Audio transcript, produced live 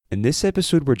In this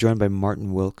episode, we're joined by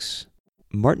Martin Wilks.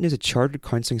 Martin is a chartered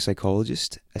counselling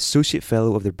psychologist, associate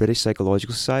fellow of the British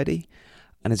Psychological Society,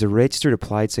 and is a registered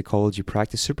applied psychology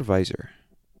practice supervisor.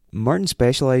 Martin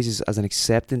specialises as an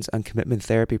acceptance and commitment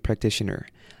therapy practitioner,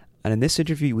 and in this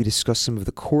interview we discuss some of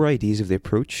the core ideas of the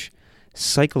approach,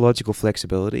 psychological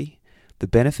flexibility, the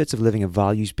benefits of living a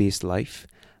values-based life,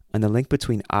 and the link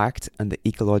between ACT and the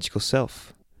ecological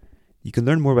self. You can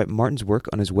learn more about Martin's work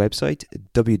on his website,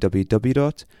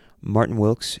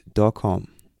 www.martinwilks.com.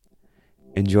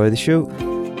 Enjoy the show.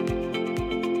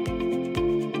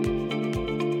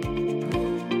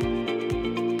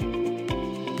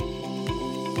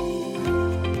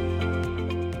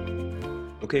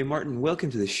 Okay, Martin,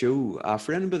 welcome to the show.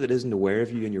 For anybody that isn't aware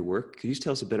of you and your work, could you just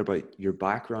tell us a bit about your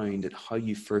background and how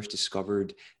you first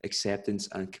discovered acceptance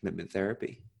and commitment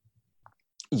therapy?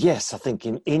 Yes, I think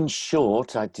in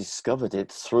short, I discovered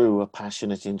it through a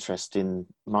passionate interest in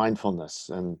mindfulness,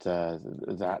 and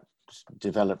that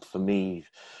developed for me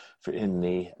in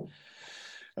the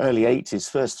early 80s,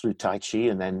 first through Tai Chi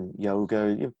and then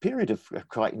yoga, a period of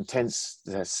quite intense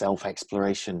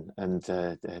self-exploration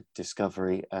and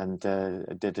discovery, and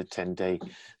I did a 10-day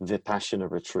Vipassana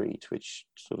retreat, which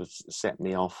sort of set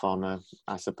me off on,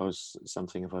 I suppose,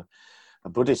 something of a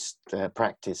Buddhist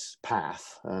practice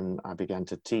path, and I began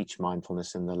to teach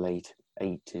mindfulness in the late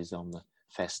 80s on the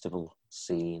festival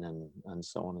scene and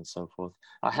so on and so forth.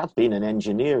 I had been an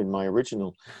engineer in my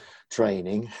original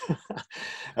training,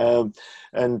 but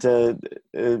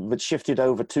shifted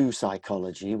over to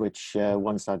psychology, which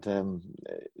once I'd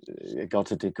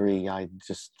got a degree, I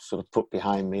just sort of put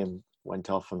behind me and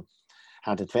went off and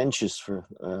had adventures for,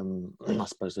 I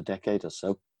suppose, a decade or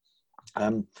so.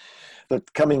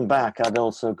 But coming back, I'd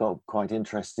also got quite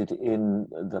interested in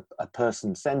a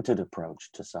person-centered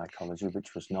approach to psychology,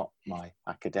 which was not my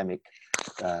academic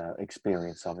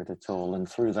experience of it at all. And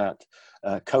through that,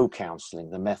 co-counseling,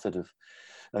 the method of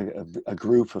a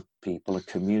group of people, a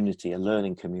community, a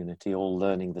learning community, all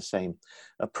learning the same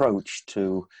approach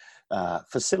to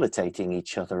facilitating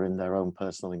each other in their own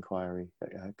personal inquiry,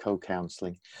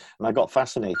 co-counseling. And I got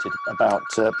fascinated about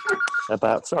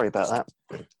sorry about that.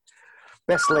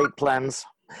 Best laid plans.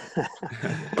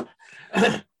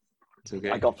 It's okay.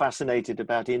 I got fascinated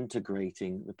about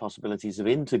integrating the possibilities of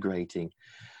integrating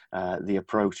the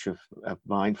approach of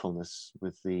mindfulness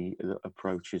with the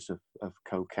approaches of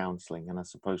co-counseling, and I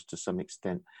suppose to some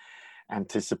extent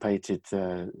anticipated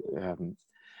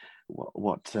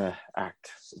what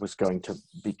ACT was going to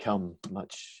become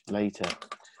much later.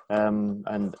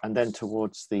 And then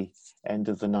towards the end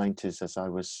of the 90s, as I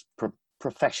was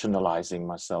professionalizing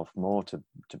myself more to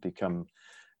become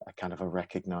a kind of a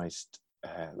recognized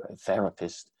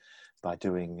therapist by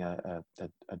doing a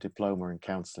diploma in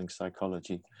counseling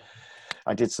psychology.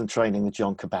 I did some training with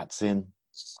John Kabat-Zinn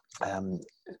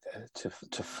to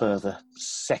further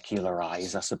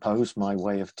secularize, I suppose, my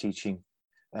way of teaching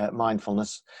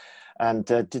mindfulness, and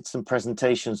did some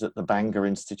presentations at the Bangor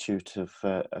Institute of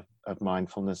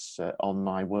Mindfulness on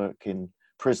my work in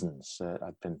prisons.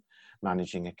 I've been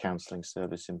managing a counselling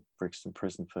service in Brixton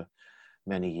Prison for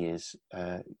many years,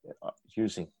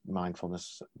 using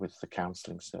mindfulness with the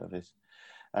counselling service.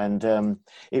 And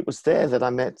it was there that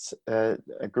I met a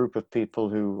group of people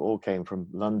who all came from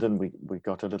London. We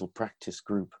got a little practice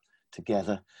group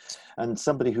together, and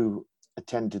somebody who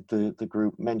attended the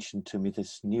group mentioned to me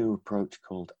this new approach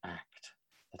called ACT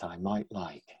that I might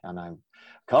like, and I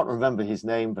can't remember his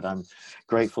name, but I'm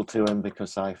grateful to him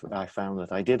because I found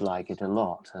that I did like it a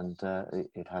lot, and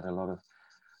it had a lot of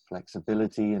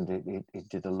flexibility, and it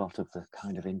did a lot of the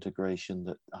kind of integration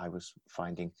that I was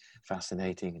finding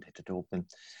fascinating, and it had all been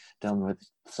done with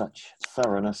such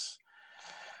thoroughness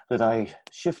that I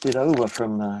shifted over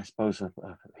from, I suppose, a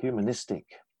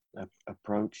humanistic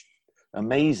approach,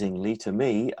 amazingly to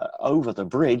me, over the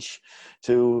bridge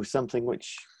to something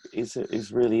which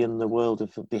is really in the world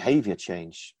of behavior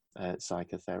change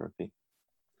psychotherapy,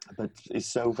 but is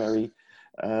so very,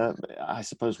 I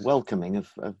suppose, welcoming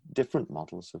of different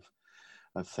models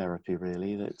of therapy,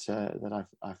 really, that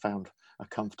I found a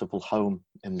comfortable home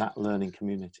in that learning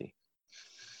community.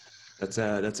 That's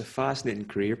a fascinating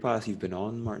career path you've been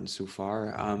on, Martin, so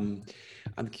far. I'm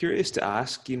curious to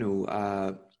ask,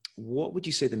 what would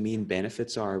you say the main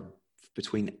benefits are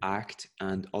between ACT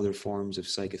and other forms of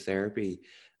psychotherapy,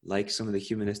 like some of the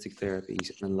humanistic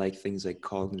therapies and like things like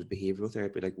cognitive behavioral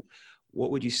therapy? Like, what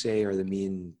would you say are the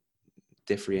main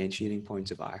differentiating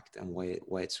points of ACT and why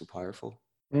it's so powerful?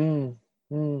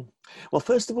 Well,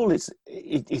 first of all, it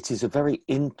is a very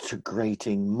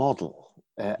integrating model.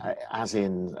 As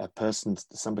in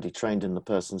somebody trained in the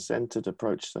person-centered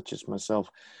approach, such as myself,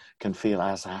 can feel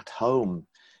as at home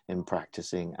in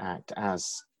practicing ACT,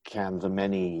 as can the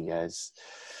many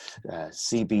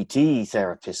CBT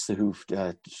therapists who've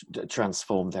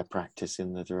transformed their practice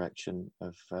in the direction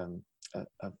of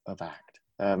ACT.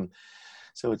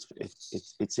 So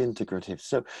it's integrative.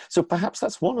 So perhaps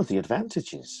that's one of the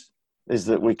advantages, is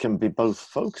that we can be both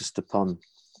focused upon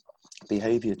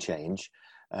behavior change,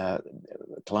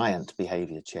 client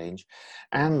behavior change,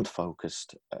 and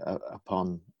focused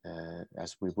upon,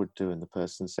 as we would do in the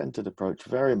person-centered approach,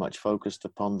 very much focused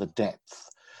upon the depth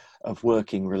of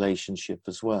working relationship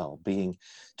as well, being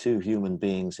two human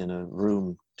beings in a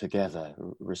room together,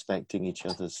 respecting each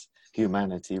other's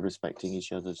humanity, respecting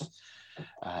each other's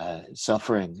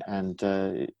suffering, and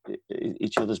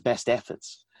each other's best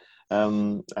efforts.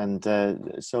 So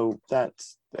that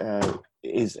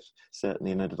is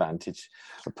certainly an advantage.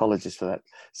 Apologies for that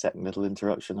second little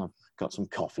interruption. I've got some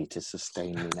coffee to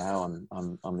sustain me now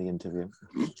on the interview.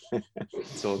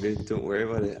 It's all good. Don't worry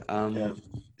about it. Yeah.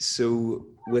 So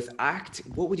with ACT,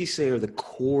 what would you say are the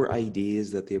core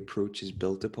ideas that the approach is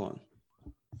built upon?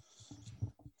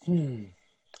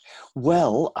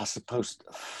 Well, I suppose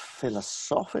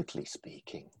philosophically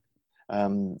speaking,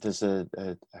 there's a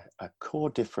core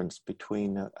difference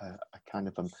between a kind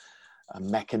of a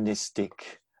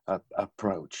mechanistic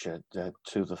approach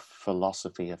to the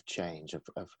philosophy of change,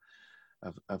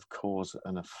 of cause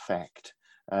and effect,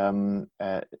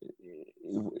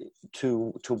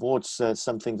 towards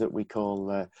something that we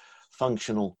call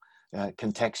functional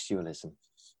contextualism,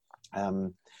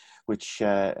 which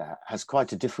has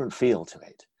quite a different feel to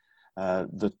it.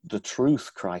 The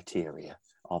truth criteria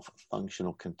of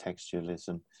functional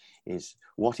contextualism is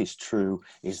what is true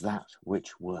is that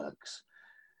which works.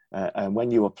 And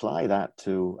when you apply that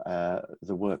to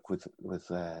the work with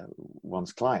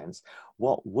one's clients,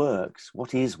 what works,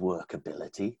 what is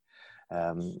workability,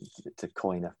 to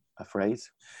coin a phrase,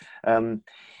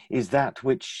 is that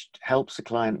which helps a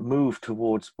client move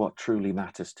towards what truly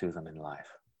matters to them in life.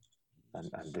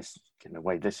 And this, in a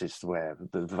way, this is where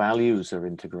the values are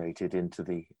integrated into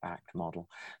the ACT model.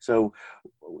 So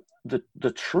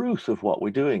the truth of what we're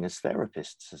doing as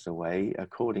therapists, as a way,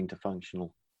 according to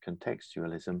functional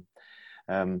contextualism,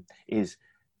 is,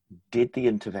 did the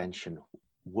intervention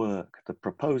work? The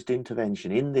proposed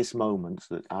intervention in this moment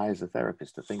that I as a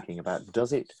therapist are thinking about,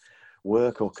 does it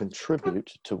work or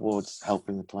contribute towards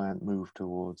helping the client move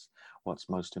towards what's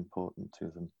most important to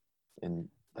them in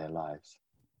their lives?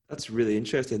 That's really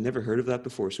interesting. I've never heard of that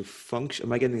before. So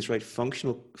am I getting this right?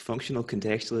 Functional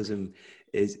contextualism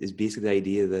is basically the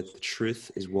idea that the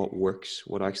truth is what works,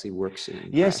 what actually works in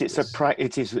yes,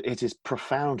 practice. it is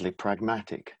profoundly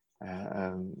pragmatic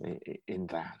in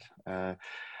that,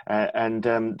 and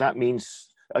that means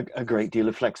a great deal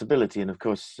of flexibility. And of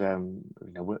course, I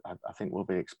think we'll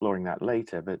be exploring that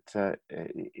later. But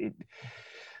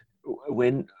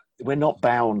we're not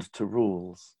bound to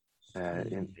rules.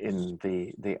 In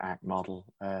the ACT model,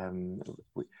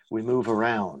 we move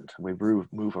around. We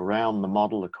move around the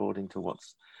model according to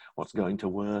what's going to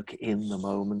work in the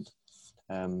moment,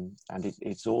 and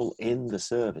it's all in the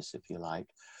service, if you like,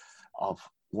 of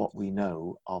what we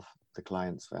know of the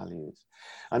client's values.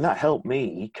 And that helped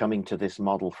me coming to this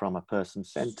model from a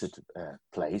person-centered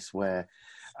place, where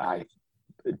I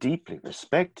deeply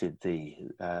respected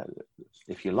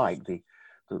if you like, the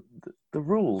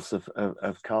rules of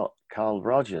Carl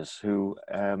Rogers, who,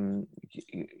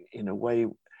 in a way,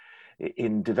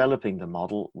 in developing the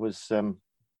model, was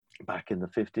back in the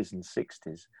 50s and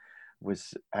 60s,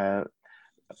 was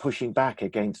pushing back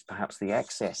against perhaps the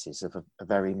excesses of a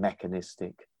very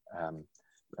mechanistic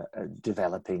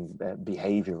developing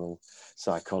behavioral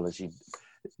psychology,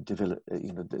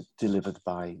 delivered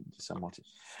by somewhat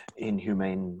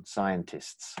inhumane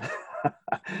scientists.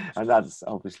 And that's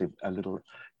obviously a little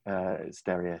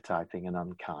stereotyping and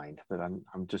unkind, but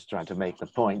I'm just trying to make the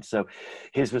point. So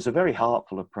his was a very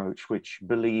heartful approach, which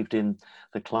believed in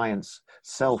the client's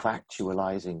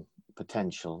self-actualizing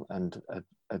potential, and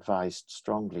advised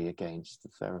strongly against the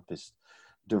therapist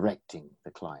directing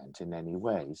the client in any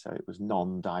way. So it was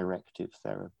non-directive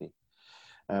therapy.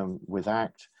 With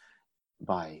ACT,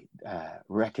 by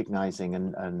recognizing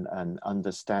and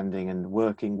understanding and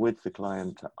working with the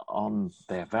client on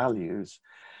their values,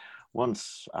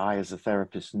 once I as a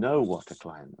therapist know what a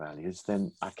client values,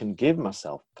 then I can give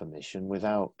myself permission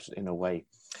without, in a way,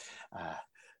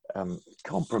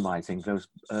 compromising those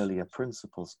earlier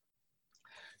principles,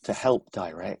 to help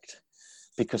direct,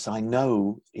 because I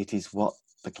know it is what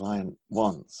the client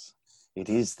wants. It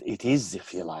is,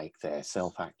 if you like, their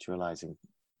self-actualizing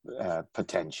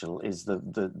potential, is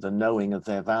the knowing of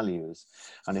their values.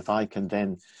 And if I can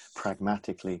then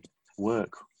pragmatically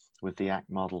work with the ACT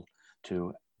model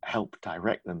to help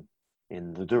direct them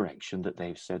in the direction that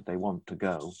they've said they want to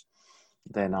go,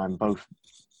 then I'm both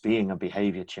being a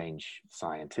behavior change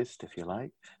scientist, if you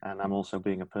like, and I'm also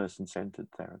being a person-centered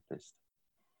therapist.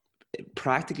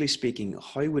 Practically speaking,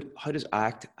 how does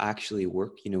ACT actually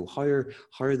work? How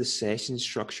are the sessions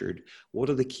structured? What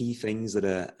are the key things that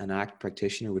an ACT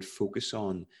practitioner would focus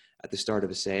on at the start of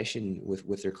a session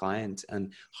with their client?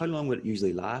 And how long would it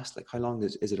usually last? Like, how long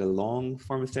is it a long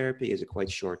form of therapy? Is it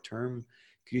quite short term?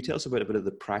 Could you tell us about a bit of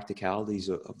the practicalities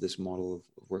of this model of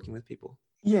working with people?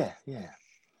 Yeah.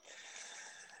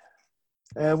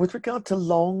 With regard to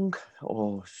long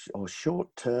or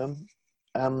short term,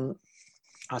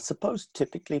 I suppose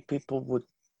typically people would,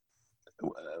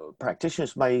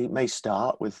 practitioners may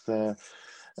start with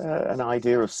an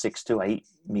idea of 6 to 8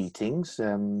 meetings,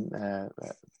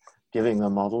 giving the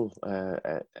model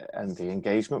and the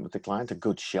engagement with the client a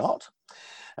good shot.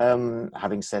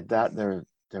 Having said that,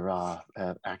 there are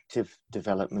active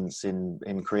developments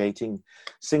in creating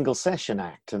single session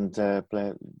ACT and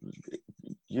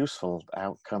useful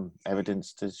outcome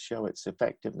evidence to show its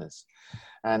effectiveness.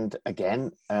 And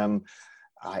again,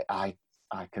 I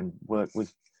can work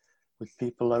with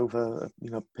people over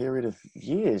a period of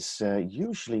years,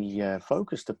 usually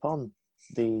focused upon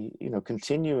the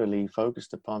continually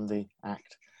focused upon the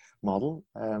ACT model,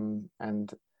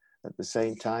 and at the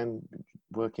same time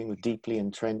working with deeply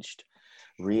entrenched,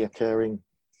 reoccurring,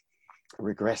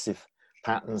 regressive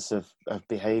patterns of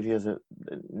behavior that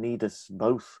need us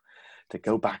both to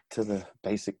go back to the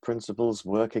basic principles,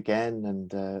 work again,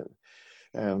 and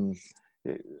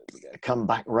come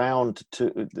back round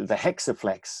to the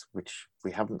hexaflex, which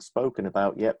we haven't spoken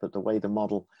about yet, but the way the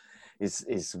model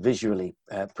is visually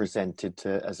presented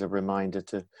as a reminder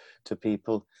to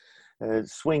people,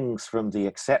 swings from the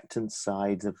acceptance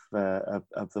side of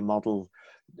the model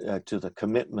to the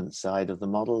commitment side of the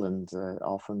model, and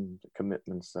often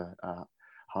commitments are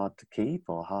hard to keep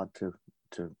or hard to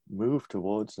move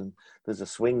towards, and there's a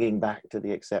swinging back to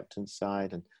the acceptance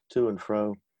side and to and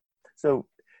fro. So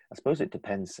I suppose it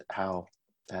depends how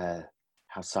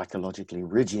psychologically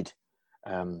rigid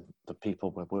the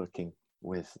people we're working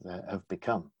with have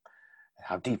become,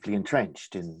 how deeply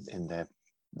entrenched in their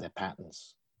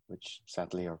patterns, which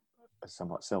sadly are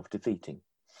somewhat self-defeating.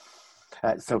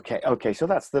 Okay, so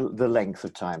that's the length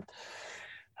of time.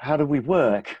 How do we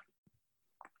work?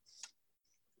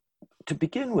 To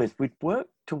begin with, we'd work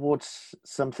towards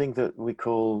something that we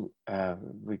call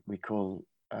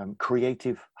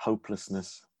creative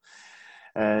hopelessness.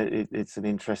 It's an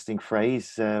interesting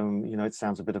phrase. It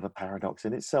sounds a bit of a paradox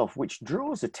in itself, which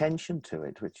draws attention to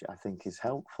it, which I think is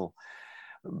helpful.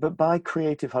 But by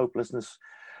creative hopelessness,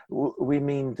 we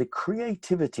mean the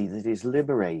creativity that is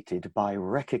liberated by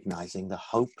recognizing the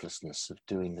hopelessness of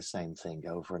doing the same thing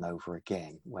over and over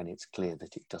again when it's clear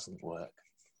that it doesn't work.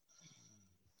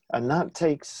 And that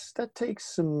takes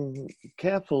some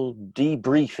careful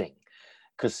debriefing,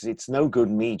 because it's no good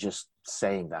me just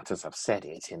saying that as I've said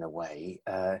it in a way.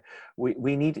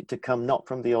 We need it to come not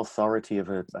from the authority of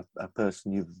a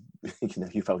person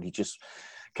you've only just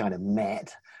kind of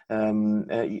met.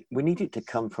 We need it to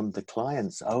come from the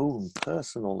client's own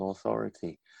personal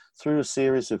authority through a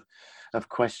series of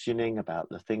questioning about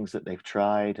the things that they've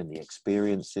tried and the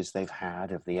experiences they've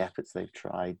had of the efforts they've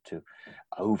tried to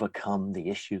overcome the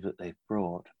issue that they've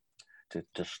brought,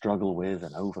 to struggle with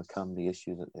and overcome the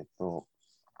issue that they've brought.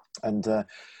 And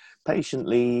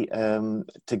patiently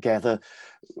together,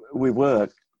 we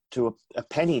work to a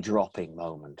penny dropping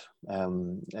moment,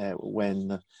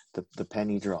 when the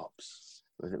penny drops,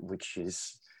 which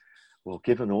is, well,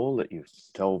 given all that you've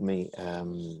told me,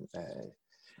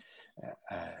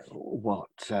 what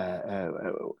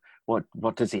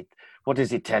does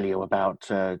it tell you about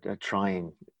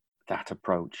trying that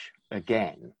approach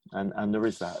again? And there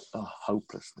is that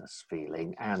hopelessness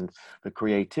feeling and the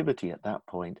creativity at that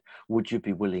point. Would you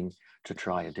be willing to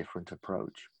try a different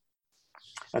approach?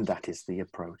 And that is the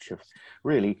approach of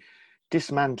really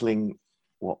dismantling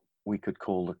what we could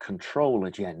call the control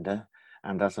agenda,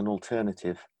 and as an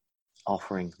alternative,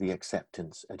 offering the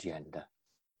acceptance agenda.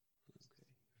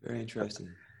 Very interesting.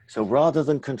 So rather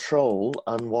than control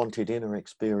unwanted inner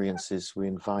experiences, we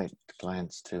invite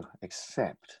clients to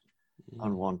accept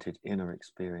unwanted inner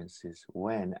experiences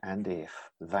when and if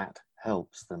that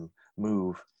helps them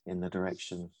move in the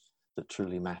direction that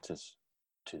truly matters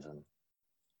to them.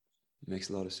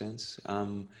 Makes a lot of sense.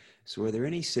 So are there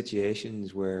any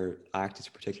situations where ACT is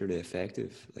particularly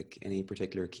effective, like any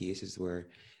particular cases where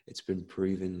it's been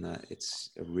proven that it's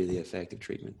a really effective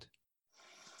treatment?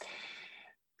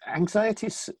 Anxiety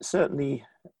is certainly,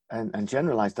 and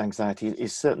generalized anxiety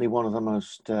is certainly one of the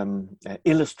most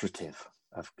illustrative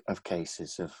of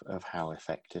cases of how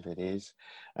effective it is.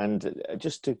 And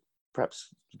just to perhaps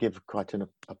give quite an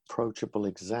approachable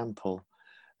example,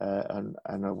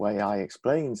 and a way I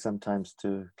explain sometimes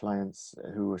to clients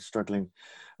who are struggling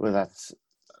with that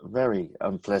very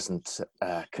unpleasant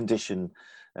condition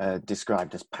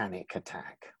described as panic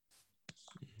attack.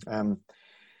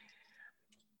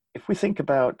 If we think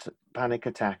about panic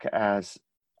attack as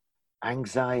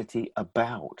anxiety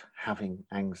about having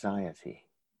anxiety,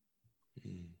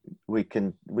 we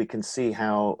can see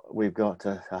how we've got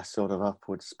a sort of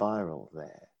upward spiral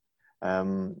there.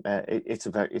 It's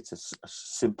a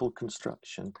simple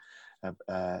construction.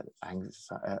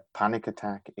 Panic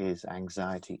attack is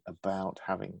anxiety about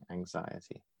having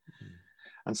anxiety.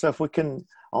 And so if we can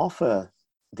offer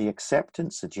the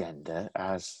acceptance agenda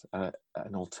as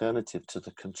an alternative to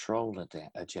the control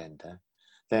agenda,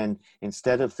 then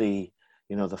instead of the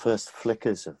first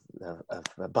flickers of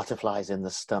butterflies in the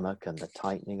stomach and the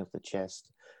tightening of the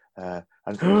chest, and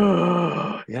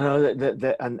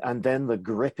then the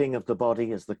gripping of the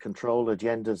body as the control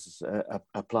agendas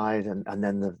applied, and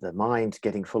then the mind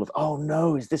getting full of, oh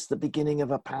no, is this the beginning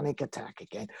of a panic attack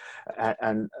again?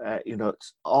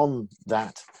 It's on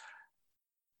that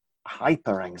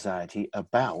hyper anxiety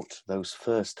about those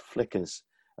first flickers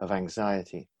of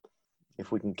anxiety.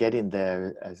 If we can get in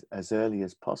there as early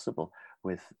as possible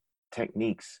with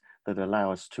techniques that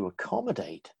allow us to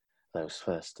accommodate those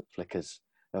first flickers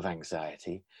of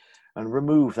anxiety and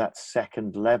remove that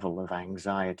second level of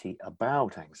anxiety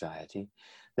about anxiety,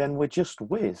 then we're just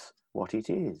with what it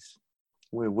is.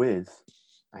 We're with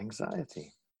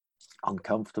anxiety.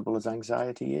 Uncomfortable as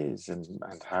anxiety is, and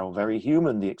how very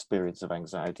human the experience of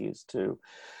anxiety is too.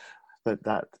 But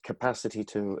that capacity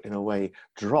to, in a way,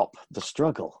 drop the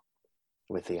struggle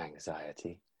with the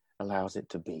anxiety allows it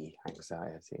to be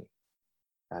anxiety.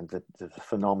 And the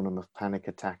phenomenon of panic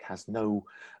attack has no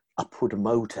upward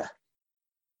motor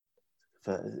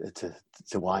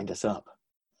to wind us up.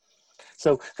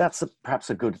 So that's perhaps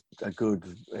a good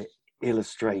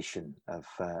illustration of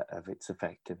its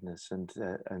effectiveness,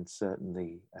 and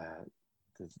certainly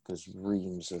there's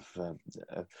reams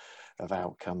of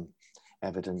outcome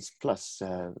evidence, plus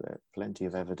plenty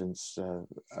of evidence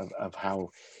of how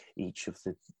each of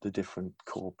the different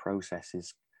core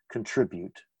processes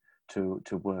contribute to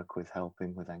work with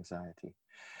helping with anxiety.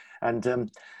 And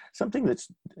something that's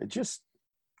just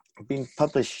been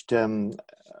published a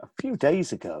few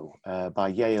days ago by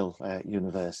Yale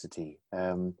University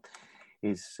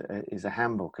is a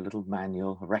handbook, a little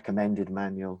manual, a recommended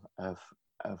manual of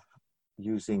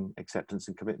using acceptance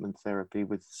and commitment therapy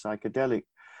with psychedelic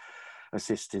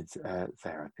assisted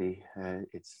therapy.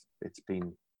 It's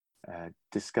been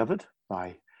discovered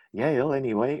by Yale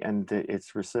anyway, and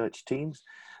its research teams,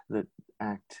 that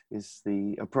ACT is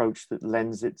the approach that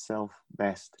lends itself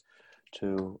best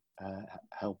to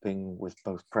helping with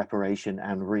both preparation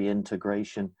and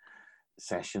reintegration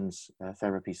sessions,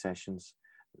 therapy sessions,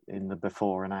 in the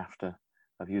before and after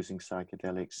of using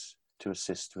psychedelics to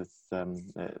assist with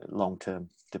long-term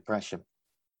depression.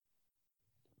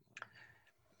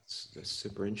 That's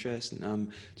super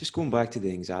interesting. Just going back to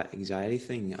the anxiety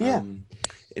thing. Yeah.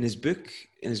 In his book,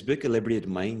 A Liberated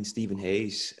Mind, Stephen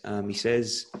Hayes, he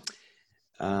says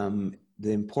the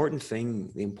important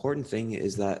thing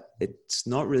is that it's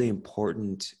not really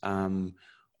important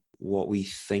what we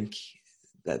think.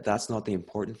 That's not the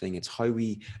important thing. It's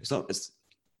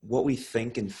what we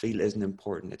think and feel isn't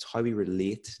important. It's how we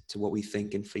relate to what we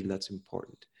think and feel that's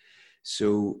important.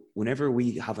 So whenever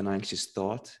we have an anxious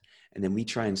thought, and then we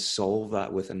try and solve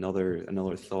that with another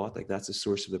thought, like that's the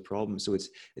source of the problem. So it's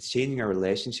changing our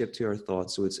relationship to our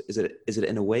thoughts. So is it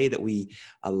in a way that we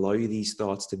allow these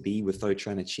thoughts to be without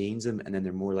trying to change them, and then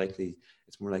it's more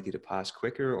likely to pass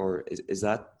quicker? Or is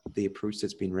that the approach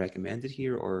that's been recommended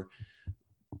here? Or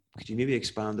could you maybe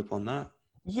expand upon that?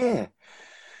 Yeah,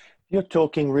 you're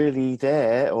talking really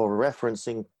there, or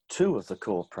referencing two of the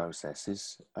core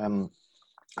processes.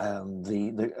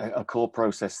 A core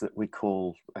process that we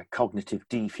call cognitive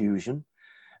diffusion.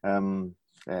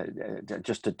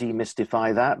 Just to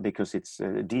demystify that, because it's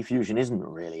diffusion isn't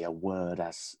really a word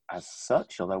as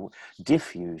such, although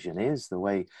diffusion is the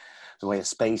way a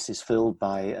space is filled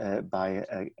by a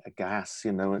gas,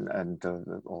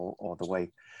 or the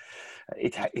way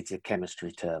it's a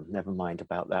chemistry term. Never mind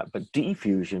about that. But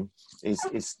diffusion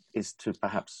is to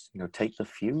perhaps take the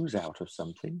fuse out of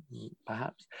something,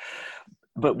 perhaps.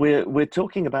 But we're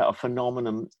talking about a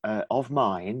phenomenon of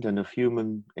mind and of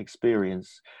human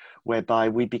experience whereby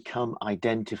we become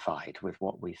identified with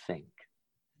what we think.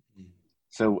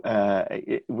 So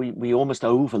we almost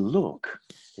overlook,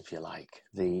 if you like,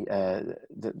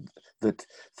 that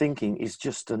thinking is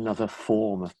just another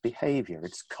form of behavior.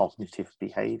 It's cognitive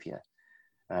behavior,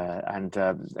 and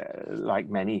like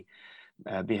many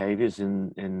behaviors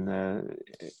in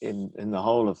the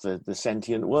whole of the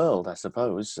sentient world, I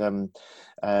suppose, the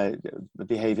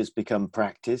behaviors become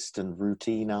practiced and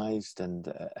routinized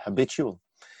and habitual,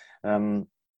 and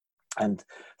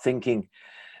thinking.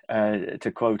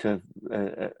 To quote I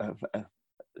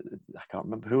can't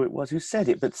remember who it was who said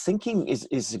it, but thinking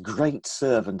is a great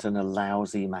servant and a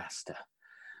lousy master,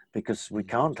 because we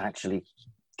can't actually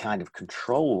kind of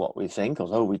control what we think,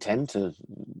 although we tend to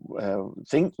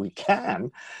think we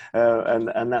can,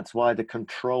 and that's why the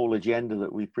control agenda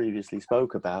that we previously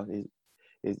spoke about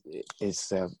is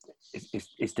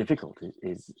difficult,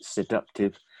 is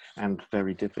seductive and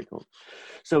very difficult.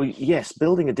 So yes,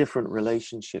 building a different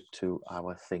relationship to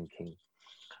our thinking,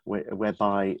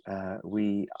 whereby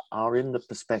we are in the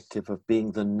perspective of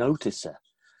being the noticer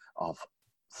of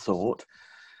thought,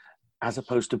 as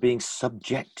opposed to being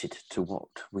subjected to what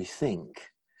we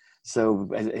think.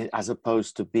 So as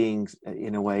opposed to being,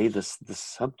 in a way, the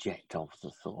subject of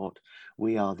the thought,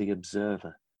 we are the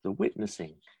observer, the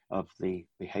witnessing of the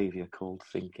behavior called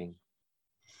thinking.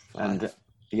 And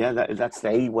yeah, that's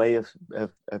a way of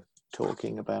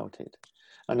talking about it.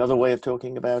 Another way of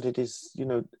talking about it is,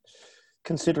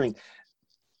 considering,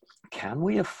 can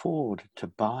we afford to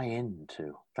buy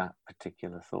into that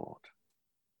particular thought?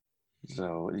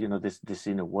 So, this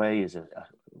in a way is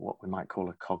what we might call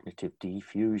a cognitive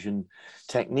diffusion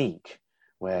technique,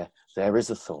 where there is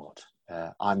a thought,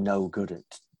 I'm no good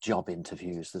at job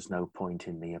interviews, there's no point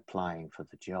in me applying for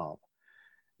the job.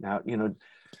 Now,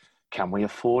 can we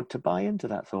afford to buy into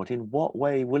that thought? In what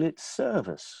way will it serve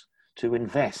us to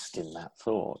invest in that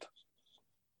thought?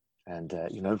 And,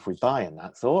 if we buy in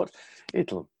that thought,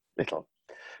 it'll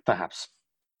perhaps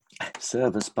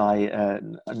serve us by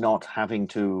not having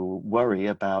to worry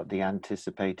about the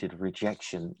anticipated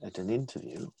rejection at an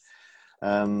interview.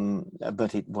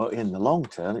 But in the long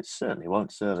term, it certainly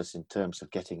won't serve us in terms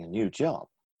of getting a new job.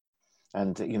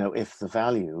 And, if the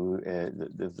value,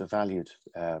 the valued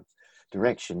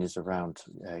direction is around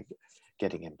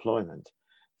getting employment,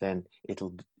 then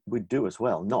we'd do as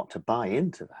well not to buy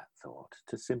into that thought,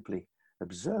 to simply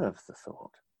observe the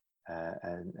thought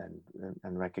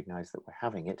and recognize that we're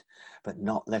having it, but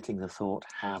not letting the thought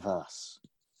have us.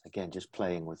 Again, just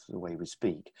playing with the way we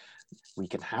speak. We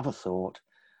can have a thought,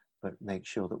 but make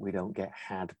sure that we don't get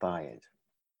had by it.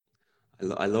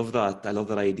 I love that. I love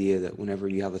that idea that whenever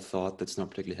you have a thought that's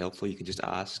not particularly helpful, you can just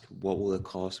ask, what will it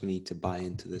cost me to buy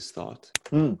into this thought?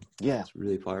 Yeah. It's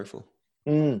really powerful.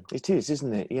 It is,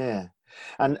 isn't it? Yeah.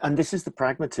 And this is the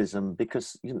pragmatism,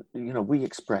 because, we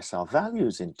express our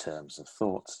values in terms of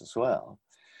thoughts as well.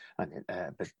 And,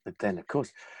 but then, of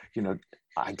course,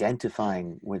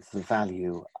 identifying with the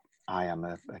value, I am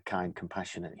a kind,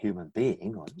 compassionate human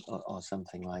being, or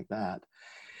something like that.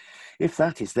 If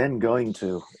that is then going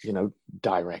to,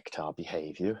 direct our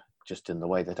behavior, just in the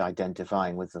way that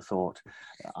identifying with the thought,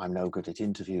 I'm no good at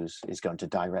interviews, is going to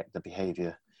direct the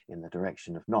behavior in the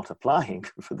direction of not applying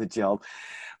for the job.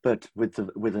 But with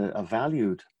a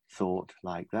valued thought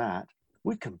like that,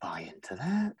 we can buy into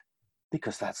that,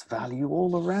 because that's value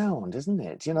all around, isn't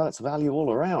it? It's value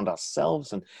all around.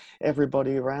 Ourselves and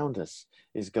everybody around us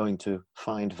is going to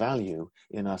find value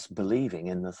in us believing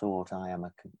in the thought, I am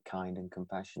a kind and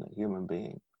compassionate human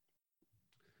being.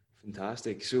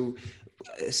 Fantastic. So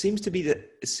it seems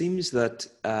that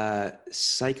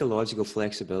psychological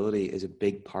flexibility is a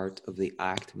big part of the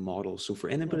ACT model. So for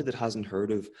anybody that hasn't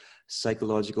heard of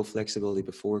psychological flexibility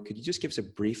before, could you just give us a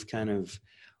brief kind of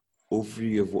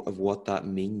overview of what that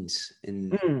means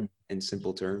in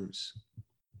simple terms?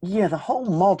 Yeah, the whole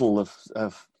model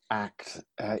of ACT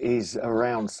is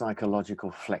around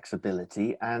psychological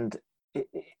flexibility. And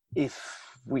if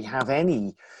we have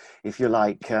any, if you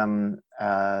like,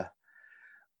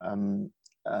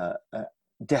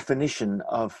 definition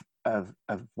of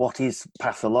what is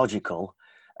pathological,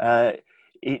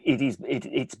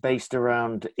 it's based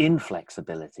around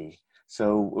inflexibility.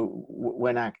 So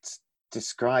when ACT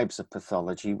describes a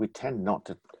pathology, we tend not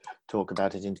to talk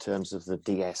about it in terms of the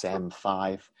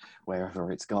DSM-5,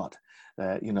 wherever it's got,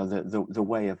 the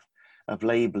way of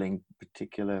labeling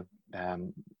particular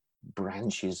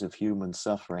branches of human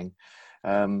suffering.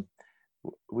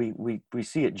 We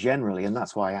see it generally, and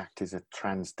that's why ACT is a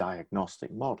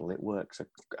transdiagnostic model. It works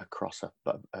across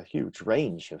a huge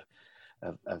range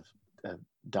of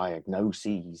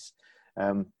diagnoses.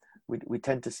 We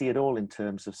tend to see it all in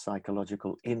terms of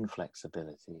psychological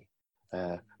inflexibility.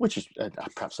 which is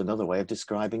perhaps another way of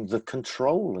describing the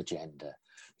control agenda,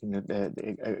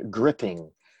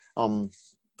 gripping on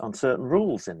certain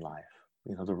rules in life.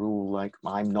 The rule like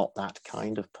I'm not that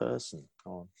kind of person,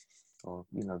 or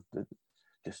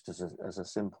just as a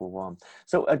simple one.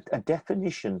 So a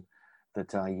definition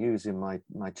that I use in my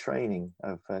training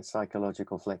of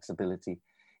psychological flexibility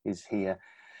is here.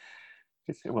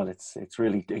 It's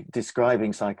really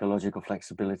describing psychological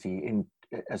flexibility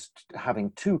as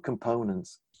having two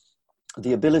components: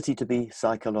 the ability to be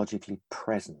psychologically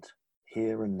present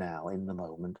here and now in the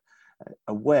moment,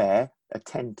 aware,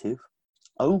 attentive,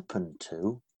 open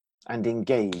to, and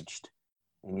engaged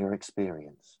in your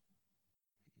experience.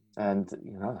 And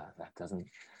that doesn't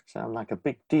sound like a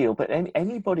big deal, but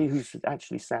anybody who's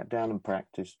actually sat down and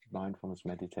practiced mindfulness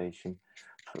meditation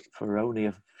for only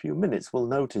a few minutes will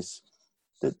notice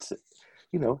that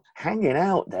hanging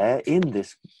out there in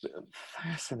this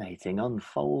fascinating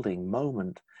unfolding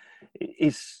moment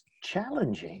is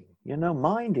challenging.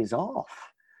 Mind is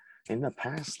off in the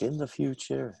past, in the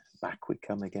future, back we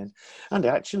come again. And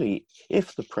actually,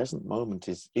 if the present moment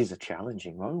is a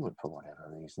challenging moment for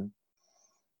whatever reason,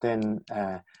 then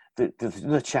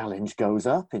the challenge goes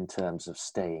up in terms of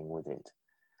staying with it.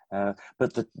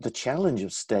 But the challenge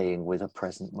of staying with a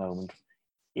present moment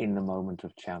in the moment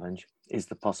of challenge is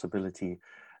the possibility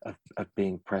of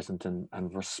being present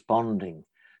and responding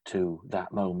to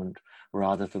that moment,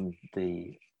 rather than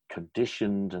the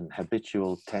conditioned and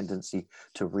habitual tendency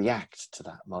to react to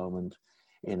that moment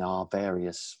in our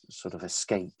various sort of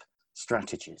escape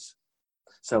strategies.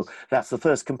 So that's the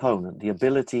first component, the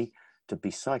ability to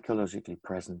be psychologically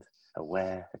present,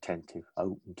 aware, attentive,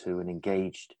 open to, and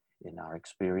engaged in our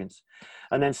experience.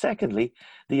 And then secondly,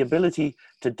 the ability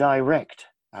to direct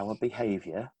our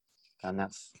behavior, and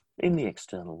that's in the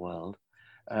external world,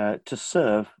 to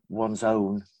serve one's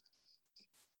own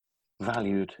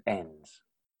valued ends.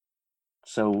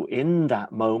 So in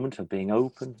that moment of being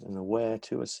open and aware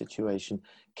to a situation,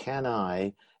 can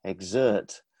I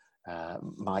exert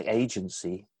my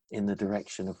agency in the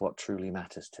direction of what truly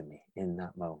matters to me in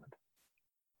that moment?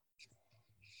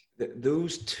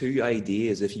 Those two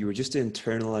ideas, if you were just to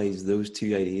internalize those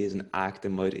two ideas and act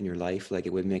them out in your life, like,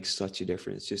 it would make such a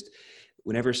difference. Just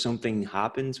whenever something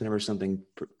happens, whenever something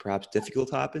perhaps difficult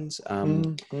happens,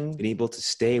 being able to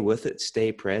stay with it,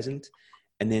 stay present,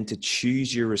 and then to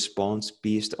choose your response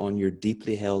based on your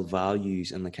deeply held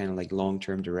values and the kind of like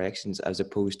long-term directions, as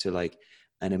opposed to like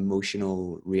an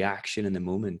emotional reaction in the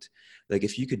moment. Like,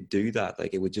 if you could do that,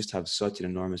 like, it would just have such an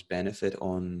enormous benefit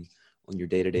on your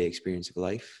day-to-day experience of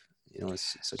life.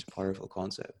 It's such a powerful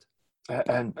concept.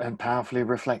 And powerfully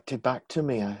reflected back to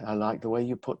me. I like the way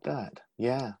you put that.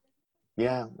 Yeah,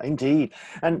 indeed.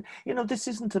 And, this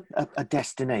isn't a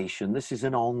destination. This is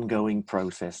an ongoing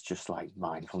process, just like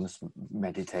mindfulness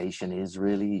meditation is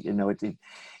really.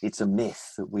 It's a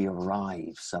myth that we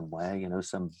arrive somewhere,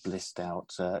 some blissed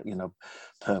out,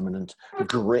 permanent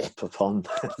grip upon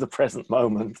the present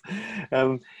moment.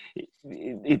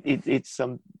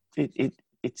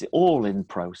 It's all in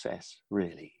process,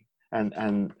 really.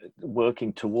 And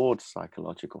working towards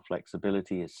psychological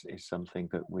flexibility is something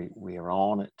that we are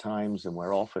on at times and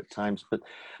we're off at times.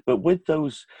 But with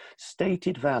those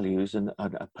stated values and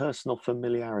a personal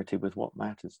familiarity with what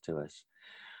matters to us,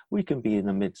 we can be in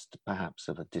the midst, perhaps,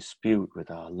 of a dispute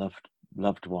with our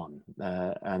loved one,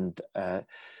 and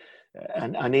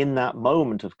in that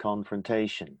moment of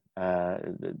confrontation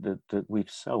that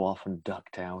we've so often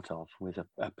ducked out of with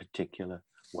a particular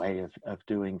way of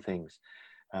doing things.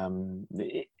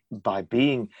 By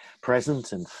being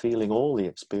present and feeling all the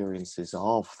experiences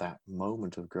of that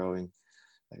moment of growing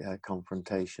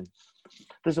confrontation,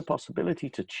 there's a possibility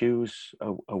to choose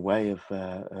a way of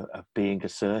being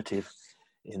assertive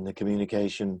in the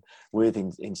communication with,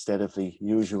 instead of the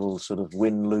usual sort of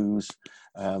win-lose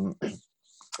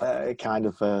kind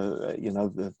of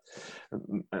the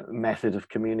method of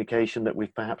communication that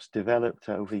we've perhaps developed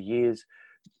over years.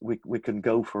 We can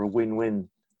go for a win-win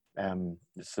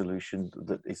solution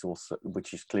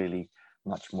which is clearly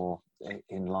much more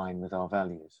in line with our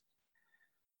values.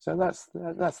 So that's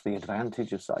the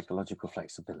advantage of psychological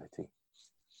flexibility.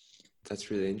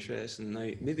 That's really interesting. Now,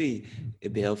 maybe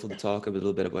it'd be helpful to talk a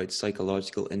little bit about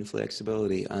psychological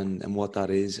inflexibility and what that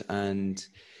is, and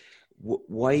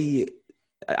why.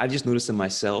 I've just noticed in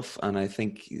myself, and I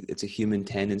think it's a human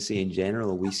tendency in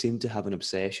general, we seem to have an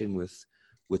obsession with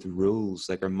rules.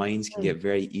 Like, our minds can get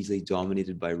very easily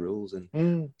dominated by rules, and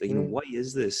why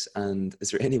is this? And is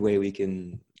there any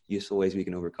useful ways we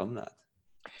can overcome that?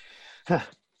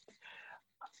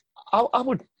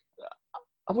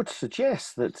 I I would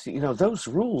suggest that, those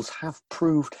rules have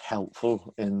proved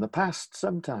helpful in the past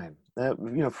sometime.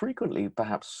 Frequently,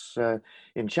 perhaps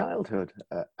in childhood,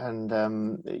 and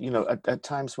at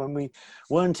times when we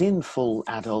weren't in full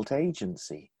adult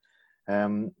agency.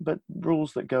 But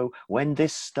rules that go, when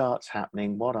this starts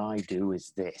happening, what I do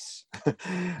is this,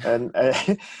 and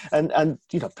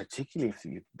particularly if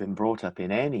you've been brought up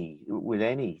with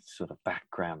any sort of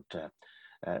background.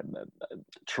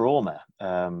 Trauma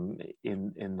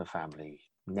in the family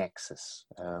nexus.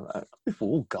 We've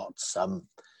all got some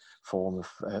form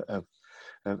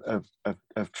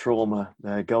of trauma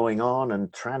going on,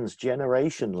 and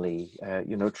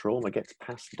transgenerationally, trauma gets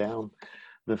passed down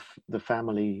the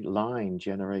family line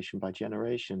generation by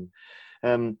generation,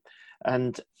 and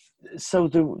so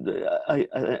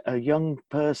a young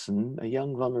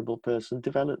vulnerable person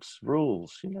develops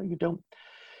rules.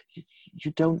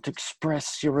 You don't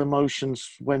express your emotions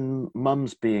when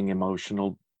mum's being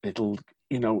emotional. It'll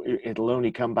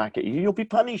only come back at you. You'll be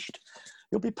punished.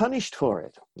 You'll be punished for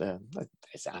it.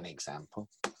 It's an example.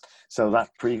 So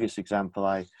that previous example,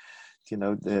 I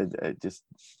just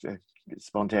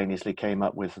spontaneously came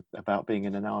up with about being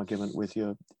in an argument with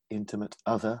your intimate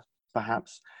other,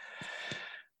 perhaps.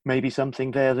 Maybe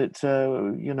something there that,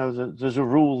 there's a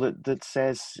rule that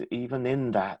says, even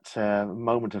in that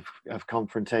moment of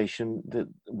confrontation, that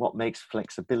what makes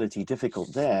flexibility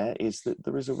difficult there is that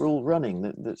there is a rule running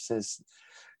that says,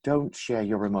 don't share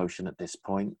your emotion at this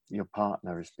point. Your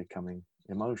partner is becoming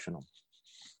emotional.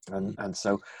 And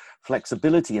so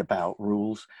flexibility about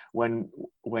rules when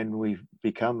we've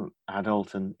become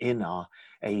adult and in our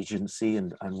agency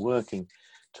and working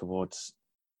towards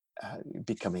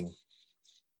becoming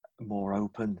more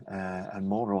open and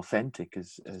more authentic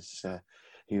as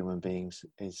human beings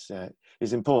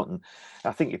is important.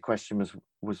 I think your question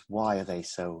was why are they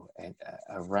so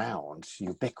around,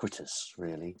 ubiquitous,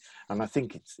 really? And I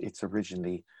think it's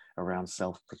originally around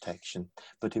self-protection,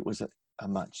 but it was a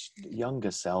much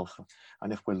younger self.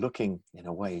 And if we're looking in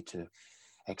a way to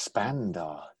expand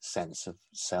our sense of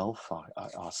self,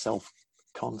 our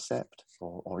self-concept,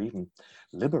 or even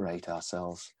liberate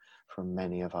ourselves from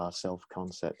many of our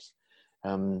self-concepts,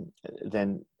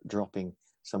 then dropping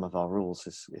some of our rules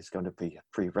is going to be a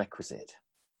prerequisite.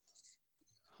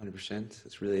 100%.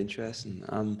 That's really interesting.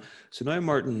 So now,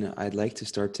 Martin, I'd like to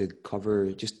start to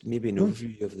cover just maybe an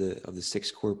overview of the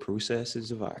 6 core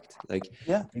processes of ACT.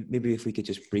 Maybe if we could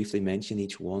just briefly mention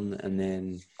each one and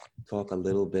then talk a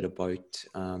little bit about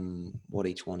what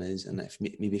each one is, and if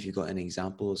you've got any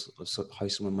examples of how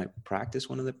someone might practice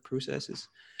one of the processes,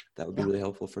 that would be really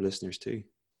helpful for listeners too.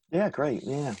 Yeah, great.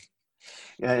 Yeah.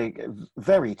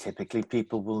 Very typically,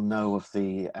 people will know of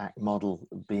the ACT model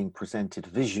being presented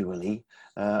visually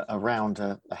around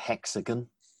a hexagon,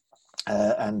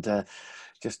 and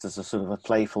just as a sort of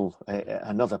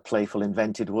another playful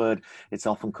invented word, it's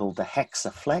often called the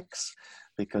hexaflex,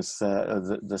 because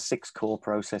the 6 core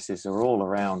processes are all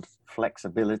around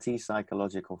flexibility,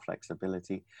 psychological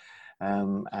flexibility.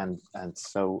 And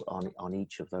so on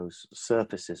each of those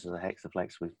surfaces of the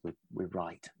hexaflex, we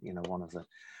write,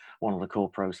 one of the core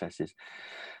processes.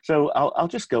 So I'll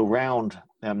just go round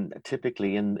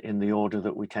typically in the order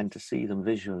that we tend to see them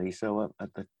visually. So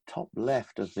at the top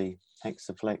left of the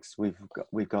hexaflex,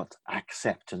 we've got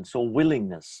acceptance or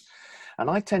willingness.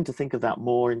 And I tend to think of that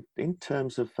more in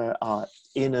terms of our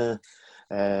inner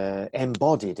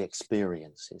embodied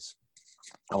experiences.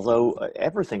 Although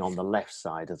everything on the left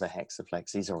side of the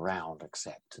hexaflex is around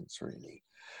acceptance, really.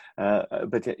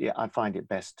 But I find it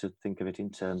best to think of it in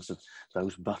terms of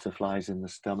those butterflies in the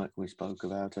stomach we spoke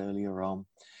about earlier on.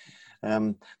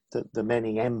 The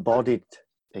many embodied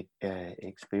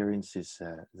experiences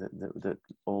that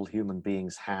all human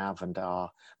beings have and are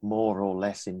more or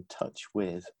less in touch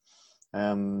with,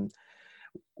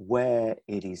 where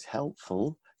it is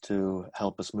helpful to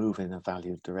help us move in a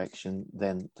valued direction,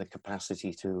 then the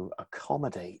capacity to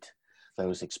accommodate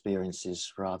those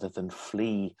experiences rather than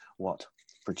flee what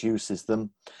produces them,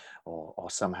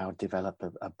 or somehow develop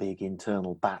a big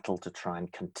internal battle to try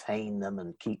and contain them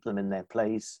and keep them in their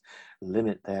place,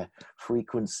 limit their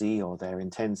frequency or their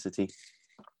intensity,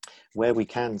 where we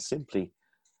can simply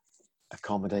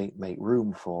accommodate, make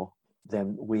room for,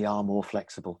 then we are more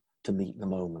flexible to meet the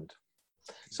moment.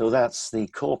 So that's the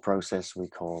core process we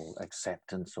call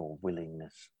acceptance or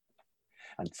willingness.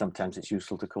 And sometimes it's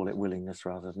useful to call it willingness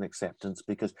rather than acceptance,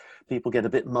 because people get a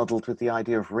bit muddled with the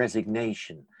idea of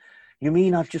resignation. You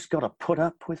mean I've just got to put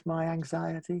up with my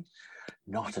anxiety?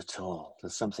 Not at all.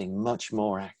 There's something much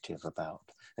more active about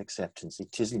acceptance.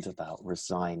 It isn't about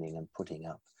resigning and putting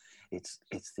up. It's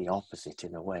the opposite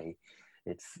in a way.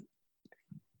 It's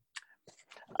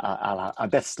I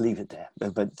best leave it there.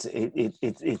 But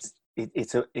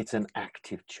it's an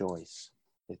active choice.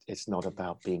 It's not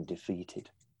about being defeated.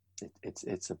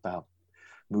 It's about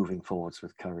moving forwards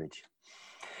with courage.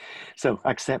 So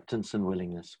acceptance and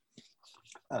willingness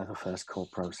are the first core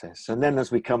process. And then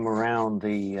as we come around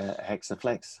the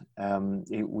hexaflex,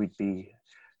 we'd be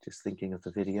just thinking of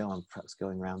the video. I'm perhaps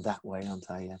going around that way,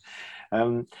 aren't I?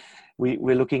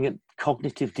 We're looking at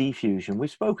cognitive diffusion.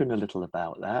 We've spoken a little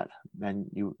about that, and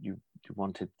you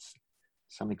wanted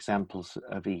some examples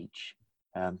of each.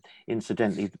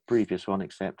 Incidentally, the previous one,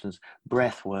 acceptance,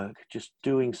 breath work, just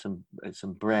doing some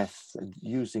breath and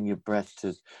using your breath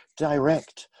to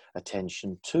direct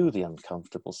attention to the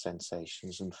uncomfortable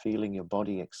sensations and feeling your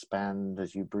body expand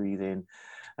as you breathe in,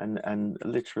 and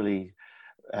literally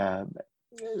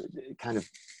kind of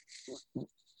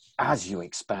as you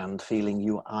expand,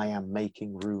 feeling I am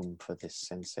making room for this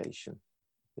sensation.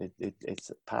 It's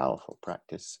a powerful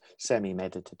practice,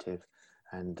 semi-meditative.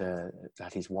 And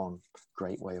that is one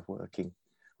great way of working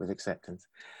with acceptance.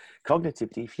 Cognitive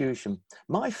diffusion.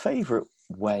 My favorite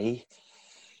way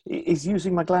is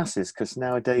using my glasses, because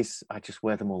nowadays I just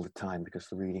wear them all the time because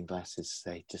the reading glasses,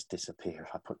 they just disappear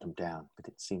if I put them down, but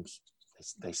it seems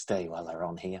they stay while they're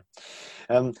on here.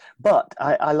 But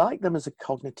I like them as a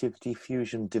cognitive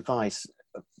diffusion device.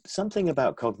 Something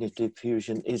about cognitive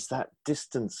diffusion is that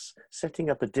distance, setting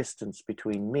up a distance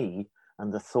between me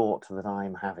and the thought that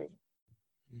I'm having.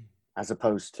 As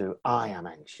opposed to I am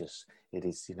anxious. It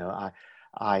is,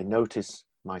 I notice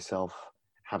myself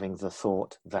having the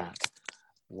thought that,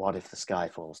 what if the sky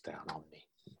falls down on me?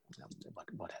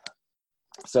 Whatever.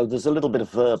 So there's a little bit of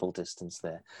verbal distance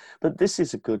there. But this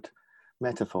is a good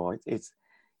metaphor. It's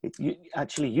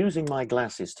actually using my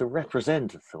glasses to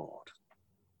represent a thought.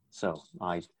 So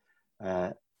I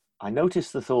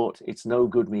notice the thought, it's no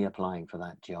good me applying for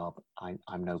that job.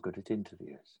 I'm no good at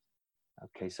interviews.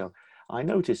 Okay, so I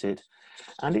notice it,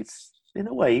 and it's in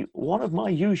a way one of my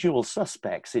usual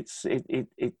suspects. It's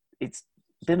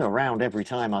been around every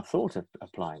time I've thought of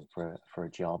applying for a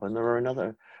job, and there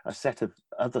are a set of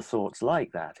other thoughts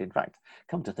like that. In fact,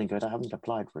 come to think of it, I haven't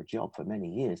applied for a job for many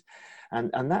years,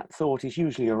 and that thought is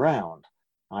usually around.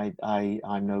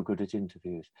 I'm no good at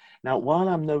interviews. Now, while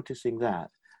I'm noticing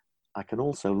that, I can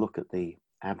also look at the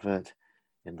advert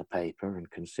in the paper and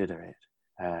consider it.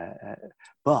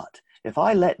 But if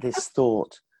I let this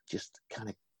thought just kind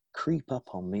of creep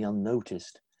up on me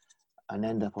unnoticed and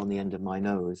end up on the end of my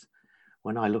nose,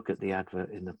 when I look at the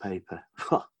advert in the paper,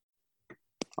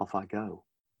 off I go.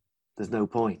 There's no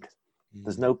point.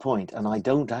 There's no point. And I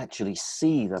don't actually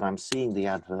see that I'm seeing the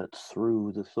advert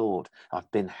through the thought.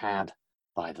 I've been had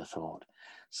by the thought.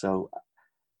 So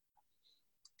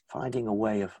finding a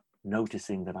way of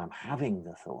noticing that I'm having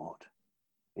the thought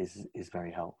is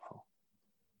very helpful.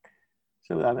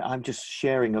 So I'm just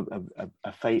sharing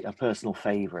a personal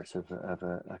favourite of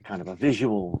a kind of a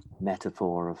visual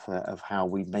metaphor of how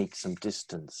we make some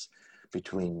distance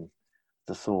between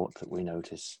the thought that we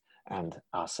notice and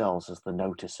ourselves as the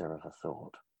noticer of a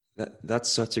thought. That's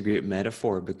such a great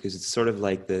metaphor, because it's sort of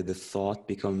like the thought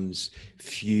becomes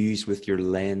fused with your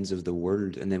lens of the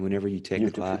world, and then whenever you take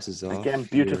the glasses off, again,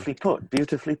 beautifully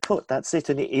put. That's it,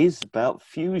 and it is about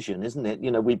fusion, isn't it?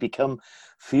 We become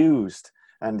fused.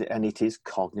 And it is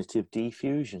cognitive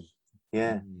diffusion.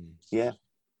 Yeah.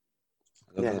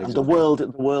 And the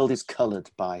world is coloured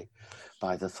by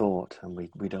the thought, and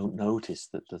we don't notice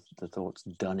that the thought's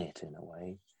done it in a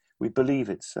way. We believe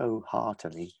it so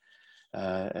heartily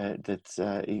that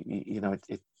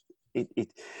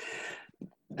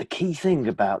the key thing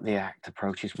about the ACT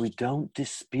approach is we don't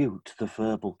dispute the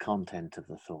verbal content of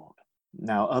the thought.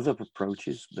 Now, other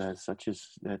approaches, such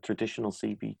as traditional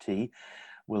CBT,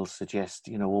 will suggest,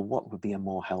 well, what would be a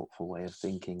more helpful way of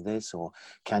thinking this? Or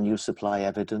can you supply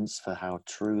evidence for how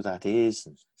true that is?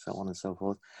 And so on and so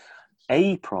forth.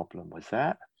 A problem with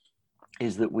that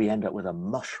is that we end up with a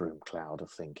mushroom cloud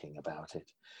of thinking about it.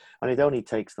 And it only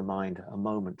takes the mind a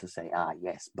moment to say,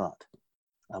 yes, but.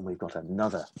 And we've got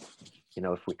another,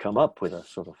 if we come up with a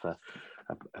sort of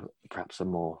perhaps a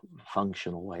more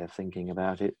functional way of thinking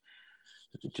about it,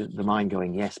 the mind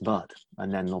going, yes, but,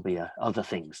 and then there'll be other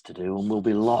things to do, and we'll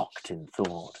be locked in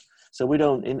thought. So we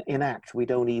don't, in ACT, we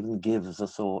don't even give the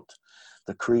thought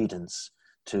the credence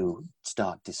to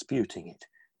start disputing it.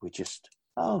 We just,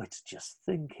 it's just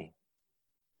thinking.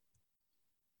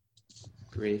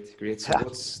 Great. So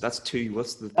that's two.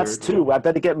 What's the third? That's two. One? I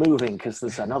better get moving because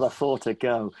there's another four to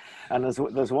go. And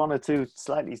there's one or two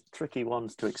slightly tricky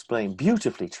ones to explain,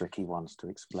 beautifully tricky ones to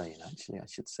explain, actually, I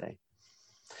should say.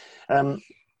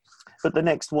 But the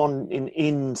next one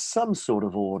in some sort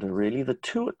of order, really, the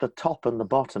two at the top and the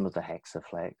bottom of the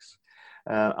hexaflex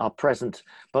are present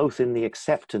both in the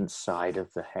acceptance side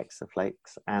of the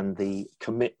hexaflex and the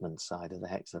commitment side of the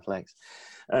hexaflex.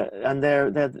 And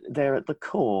they're at the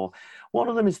core. One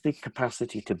of them is the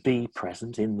capacity to be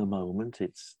present in the moment.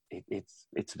 It's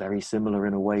very similar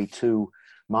in a way to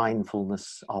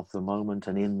mindfulness of the moment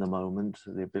and in the moment,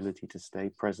 the ability to stay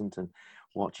present and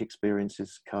watch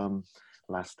experiences come,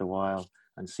 last a while,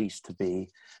 and cease to be,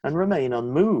 and remain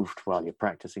unmoved while you're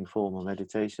practicing formal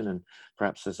meditation, and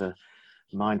perhaps as a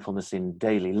mindfulness in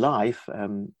daily life,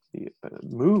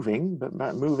 moving,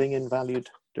 but moving in valued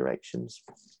directions.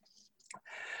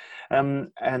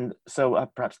 And so I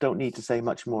perhaps don't need to say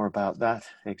much more about that,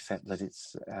 except that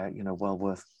it's well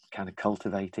worth kind of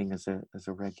cultivating as a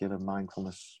regular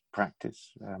mindfulness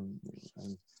practice. And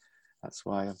that's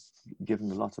why I've given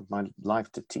a lot of my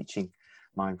life to teaching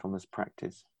mindfulness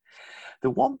practice. The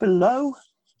one below,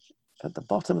 at the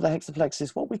bottom of the hexaflex,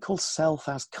 is what we call self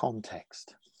as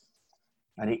context.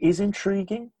 And it is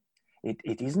intriguing.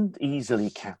 It isn't easily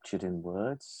captured in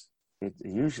words.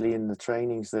 Usually in the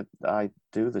trainings that I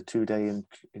do, the 2-day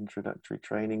introductory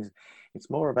trainings, it's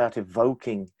more about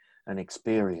evoking an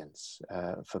experience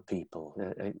for people.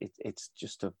 It's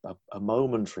just a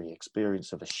momentary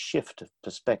experience of a shift of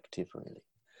perspective, really.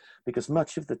 Because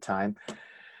much of the time,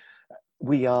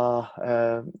 we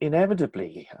are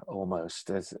inevitably,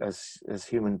 almost as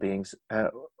human beings,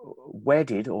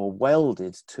 wedded or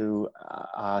welded to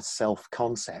our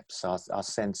self-concepts, our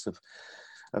sense of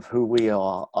who we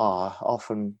are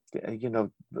often,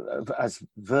 as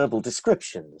verbal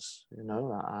descriptions.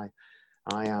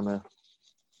 I am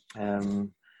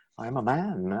a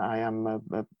man. I am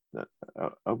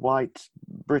a white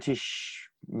British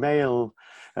male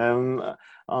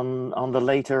on the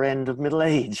later end of middle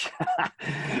age.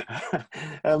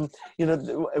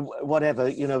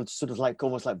 Whatever, sort of like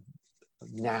almost like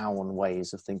noun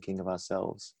ways of thinking of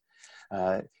ourselves.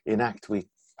 In ACT, we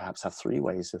perhaps have 3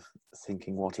 ways of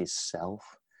thinking what is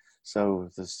self. So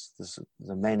there's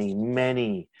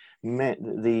the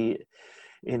the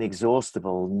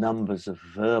inexhaustible numbers of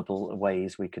verbal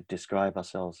ways we could describe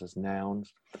ourselves as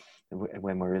nouns.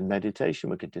 When we're in meditation,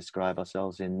 we could describe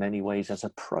ourselves in many ways as a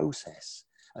process,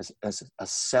 as a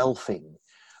selfing,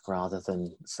 rather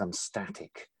than some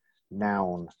static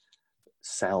noun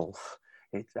self.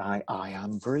 I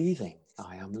am breathing,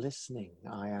 I am listening,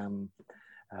 I am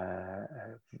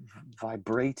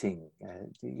vibrating.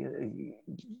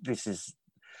 This is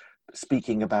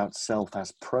speaking about self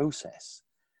as process.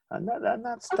 And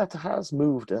that has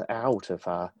moved out of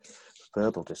our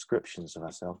verbal descriptions of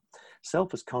ourselves.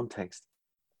 Self as context,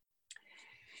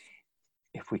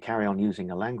 if we carry on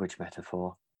using a language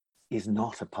metaphor, is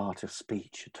not a part of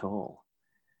speech at all.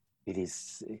 It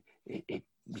is, you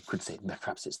could say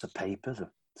perhaps it's the paper the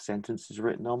sentence is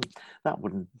written on. That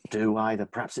wouldn't do either.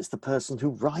 Perhaps it's the person who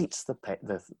writes the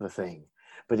thing.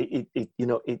 But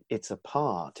it's a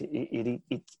part.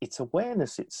 It's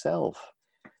awareness itself.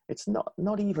 It's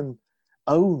not even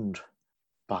owned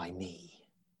by me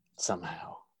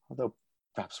somehow, although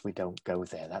perhaps we don't go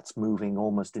there. That's moving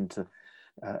almost into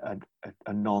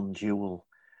a non-dual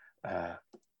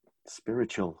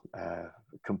spiritual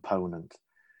component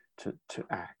to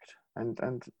ACT.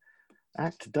 And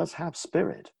ACT does have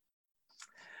spirit,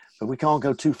 but we can't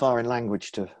go too far in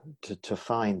language to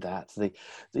find that.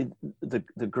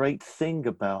 The great thing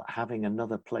about having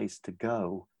another place to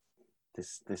go,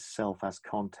 this self as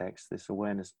context, this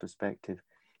awareness perspective,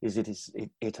 is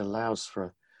it allows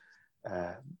for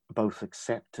both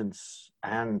acceptance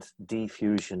and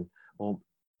diffusion, or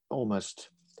almost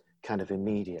kind of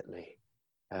immediately,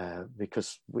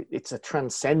 because it's a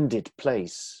transcended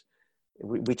place.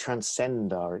 We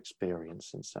transcend our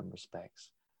experience in some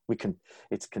respects.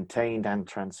 It's contained and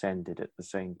transcended at the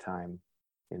same time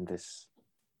in this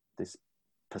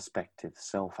perspective,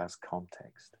 self as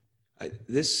context.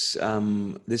 This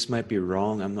might be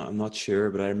wrong. I'm not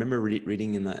sure, but I remember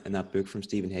reading in that book from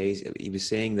Stephen Hayes. He was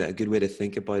saying that a good way to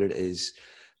think about it is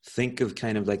think of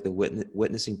kind of like the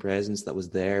witnessing presence that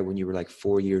was there when you were like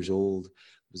 4 years old,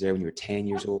 was there when you were 10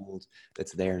 years old,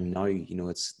 that's there now.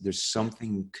 There's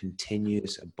something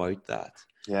continuous about that.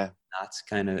 Yeah. That's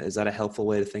is that a helpful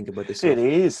way to think about this? It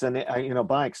is, and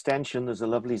by extension, there's a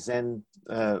lovely Zen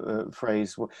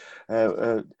phrase.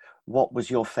 What was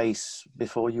your face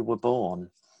before you were born?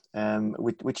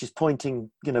 Which is pointing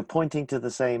to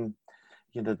the same,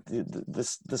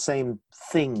 the same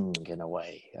thing in a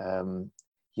way.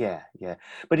 Yeah.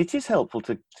 But it is helpful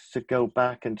to go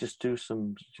back and just do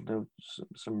some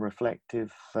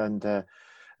reflective and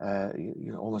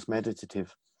almost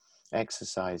meditative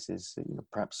exercises,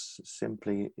 perhaps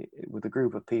simply with a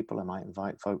group of people. I might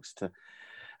invite folks to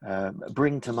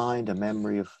bring to mind a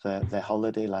memory of their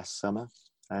holiday last summer,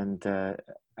 and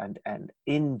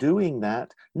in doing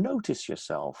that, notice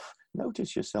yourself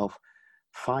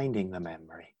finding the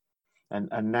memory,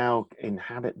 and now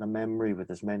inhabit the memory with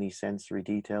as many sensory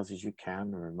details as you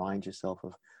can, and remind yourself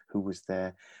of who was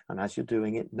there. And as you're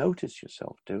doing it, notice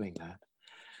yourself doing that,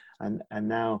 and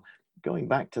now going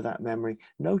back to that memory,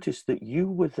 notice that you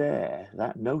were there,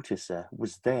 that noticer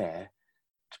was there,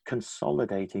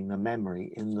 consolidating the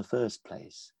memory in the first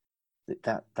place.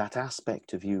 That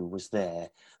aspect of you was there.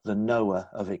 The knower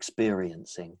of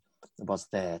experiencing was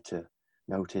there to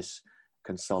notice,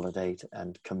 consolidate,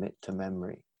 and commit to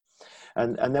memory.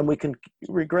 And then we can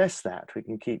regress that. We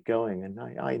can keep going. And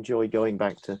I enjoy going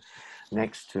back to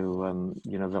next to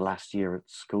the last year at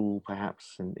school,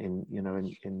 perhaps in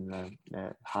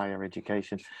higher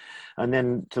education, and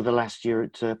then to the last year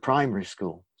at primary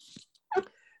school.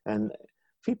 And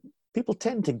people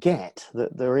tend to get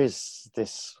that there is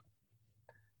this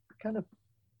kind of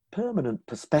permanent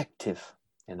perspective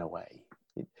in a way.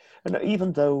 And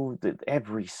even though that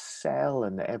every cell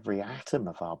and every atom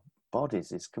of our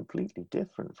bodies is completely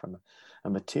different from a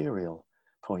material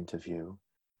point of view,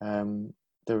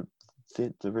 there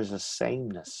is a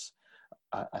sameness,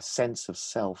 a sense of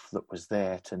self that was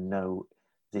there to know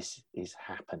this is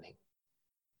happening.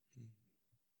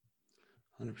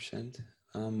 100%.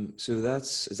 So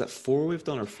is that 4 we've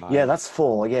done, or 5? Yeah, that's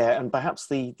 4. Yeah, and perhaps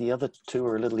the other 2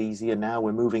 are a little easier. Now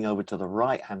we're moving over to the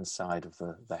right hand side of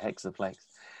the hexaflex,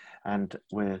 and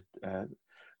we'll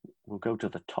go to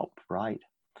the top right.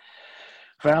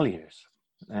 Values,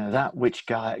 that which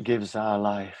gives our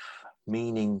life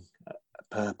meaning,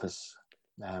 purpose,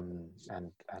 and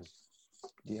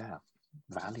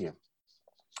value.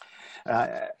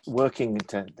 Working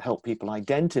to help people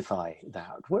identify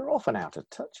that. We're often out of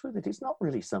touch with it. It's not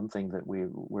really something that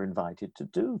we're invited to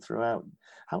do throughout,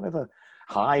 however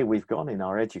high we've gone in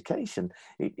our education.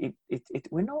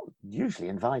 We're not usually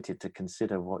invited to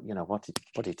consider what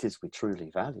it is we truly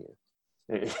value.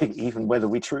 Even whether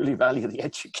we truly value the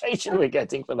education we're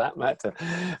getting, for that matter.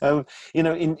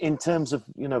 In terms of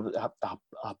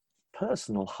our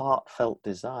personal heartfelt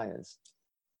desires.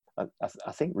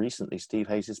 I think recently Steve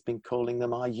Hayes has been calling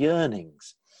them our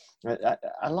yearnings.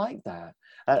 I like that,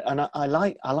 and I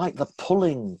like the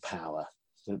pulling power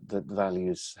that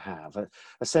values have,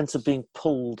 a sense of being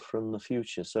pulled from the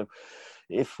future. So,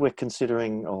 if we're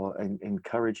considering or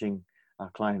encouraging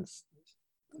our clients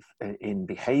in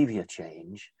behavior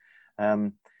change,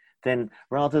 then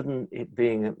rather than it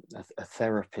being a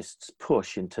therapist's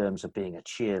push in terms of being a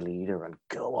cheerleader and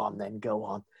go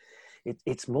on,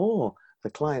 it's more the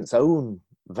client's own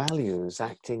values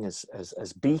acting as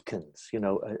beacons,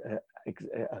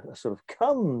 a sort of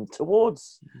come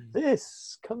towards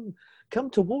this, come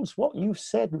towards what you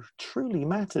said truly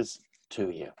matters to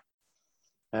you.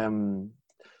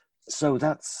 So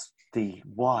that's the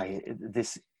why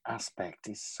this aspect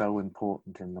is so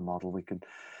important in the model.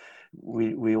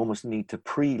 We almost need to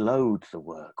preload the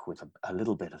work with a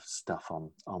little bit of stuff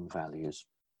on values,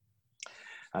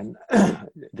 and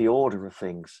the order of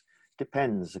things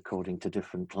depends according to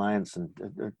different clients, and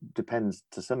depends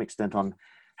to some extent on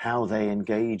how they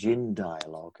engage in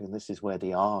dialogue. And this is where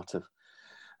the art of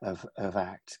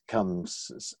ACT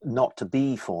comes, not to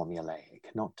be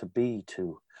formulaic, not to be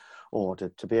too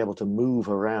ordered, to be able to move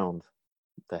around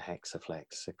the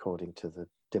hexaflex according to the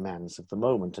demands of the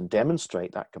moment, and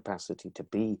demonstrate that capacity to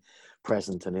be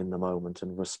present and in the moment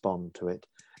and respond to it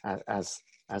as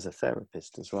a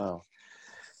therapist as well.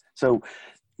 So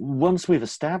once we've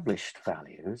established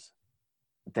values,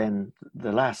 then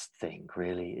the last thing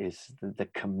really is the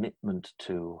commitment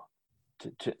to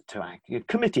act,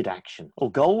 committed action or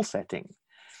goal setting,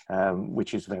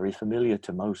 which is very familiar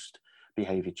to most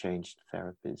behavior change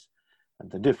therapies. And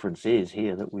the difference is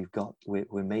here that we're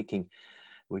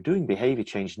doing behavior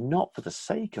change not for the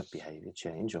sake of behavior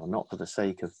change, or not for the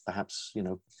sake of perhaps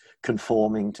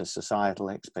conforming to societal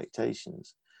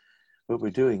expectations, but we're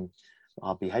doing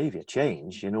our behavior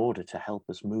change in order to help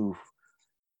us move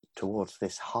towards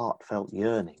this heartfelt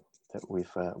yearning that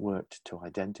we've worked to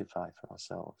identify for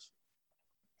ourselves.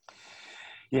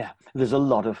 Yeah, there's a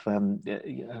lot of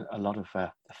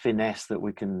finesse that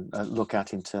we can look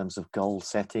at in terms of goal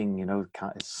setting.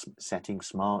 Setting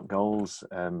smart goals.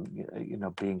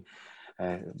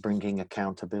 Bringing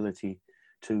accountability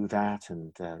to that,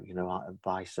 and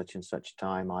by such and such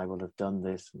time I will have done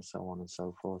this, and so on and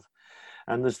so forth.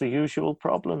 And there's the usual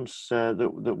problems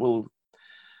that will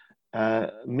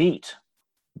meet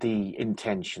the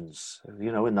intentions.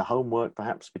 In the homework,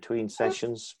 perhaps between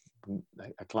sessions,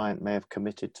 a client may have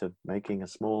committed to making a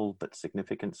small but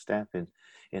significant step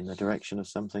in the direction of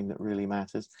something that really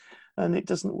matters, and it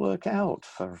doesn't work out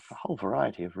for a whole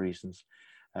variety of reasons.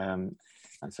 And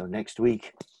so next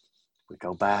week we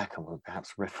go back and we'll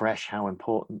perhaps refresh how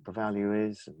important the value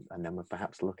is, and then we'll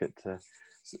perhaps look at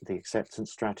the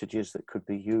acceptance strategies that could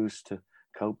be used to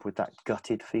cope with that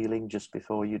gutted feeling just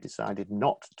before you decided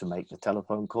not to make the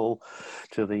telephone call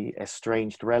to the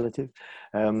estranged relative,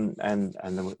 and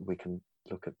then we can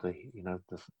look at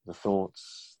the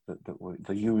thoughts,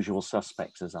 the usual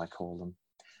suspects, as I call them.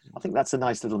 I think that's a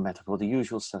nice little metaphor. The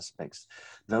usual suspects,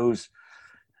 those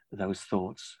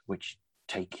thoughts which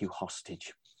take you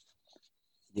hostage.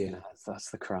 Yeah,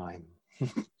 that's the crime.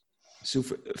 So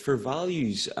for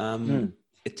values,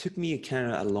 it took me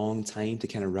a long time to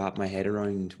kind of wrap my head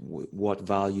around what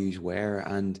values were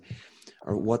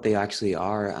or what they actually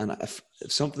are. And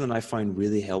something that I found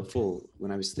really helpful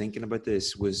when I was thinking about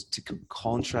this was to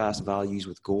contrast values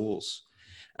with goals.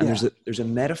 And there's a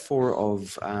metaphor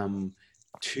of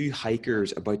two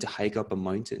hikers about to hike up a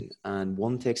mountain, and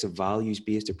one takes a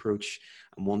values-based approach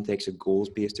and one takes a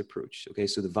goals-based approach. Okay,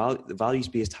 so the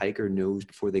values-based hiker knows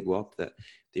before they go up that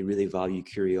they really value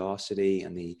curiosity,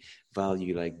 and they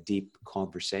value like deep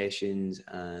conversations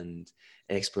and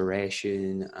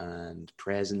exploration and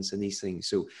presence and these things.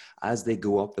 So as they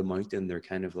go up the mountain, they're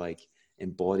kind of like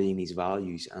embodying these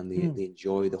values, and they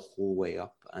enjoy the whole way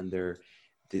up, and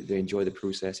they enjoy the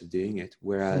process of doing it.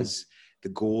 Whereas the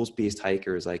goals-based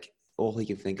hiker is like, all he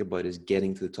can think about is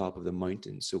getting to the top of the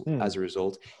mountain. So as a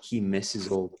result, he misses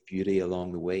all the beauty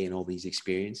along the way and all these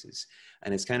experiences.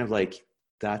 And it's kind of like,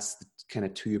 that's the kind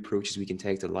of two approaches we can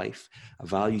take to life. A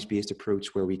values-based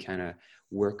approach where we kind of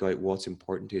work out what's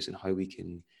important to us and how we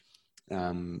can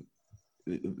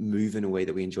move in a way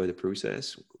that we enjoy the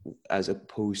process, as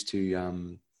opposed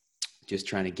to just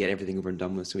trying to get everything over and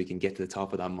done with so we can get to the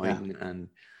top of that mountain and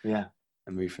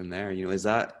move from there. Is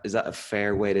that a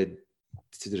fair way to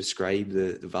describe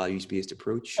the values-based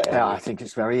approach? Yeah, I think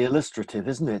it's very illustrative,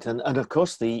 isn't it? And of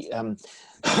course, the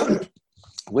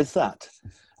with that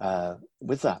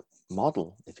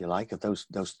model, if you like, of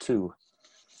those two,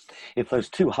 if those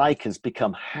two hikers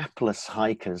become hapless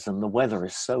hikers and the weather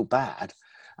is so bad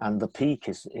and the peak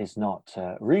is not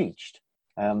reached,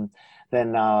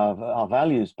 then our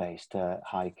values-based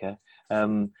hiker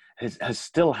has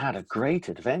still had a great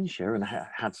adventure and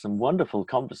had some wonderful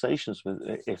conversations with,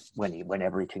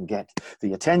 whenever he can get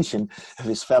the attention of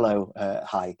his fellow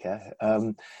hiker,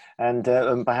 and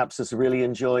perhaps has really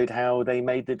enjoyed how they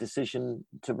made the decision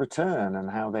to return and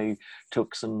how they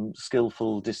took some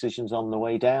skillful decisions on the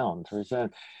way down to return.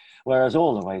 Whereas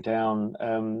all the way down,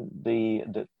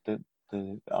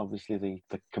 obviously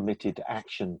the committed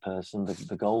action person,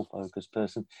 the goal-focused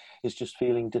person, is just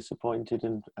feeling disappointed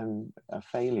and a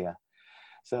failure.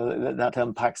 So that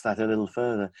unpacks that a little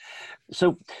further.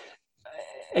 So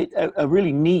a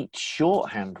really neat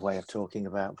shorthand way of talking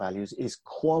about values is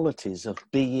qualities of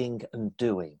being and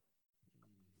doing.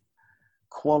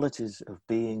 Qualities of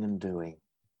being and doing.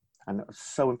 And it's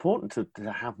so important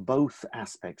to have both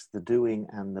aspects, the doing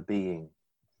and the being,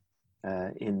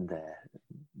 in there.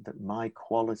 That my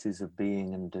qualities of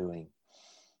being and doing.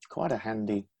 Quite a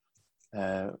handy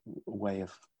way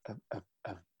of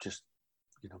just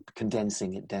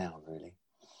condensing it down, really.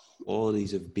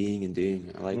 Qualities of being and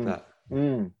doing. I like that.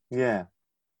 Yeah.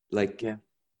 Like, yeah.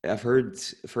 I've heard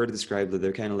it described that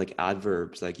they're kind of like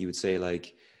adverbs. Like you would say,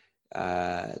 like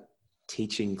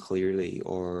teaching clearly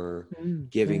or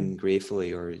giving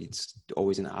gratefully, or it's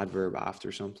always an adverb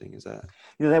after something. Is that?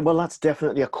 Yeah, well, that's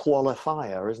definitely a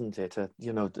qualifier, isn't it? A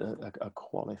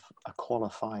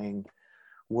qualifying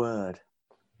word.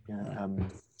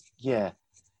 Yeah.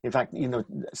 In fact,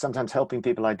 sometimes helping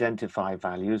people identify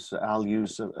values, I'll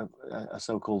use a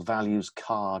so-called values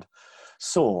card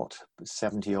sort,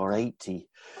 70 or 80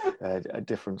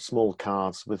 different small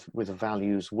cards with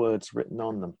values words written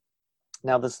on them.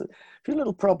 Now, there's a few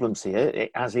little problems here,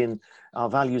 as in our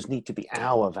values need to be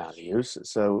our values.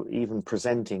 So even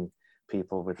presenting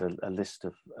people with a list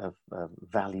of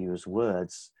values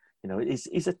words,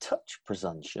 is a touch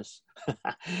presumptuous.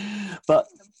 But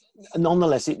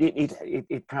nonetheless,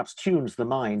 it perhaps tunes the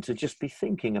mind to just be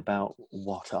thinking about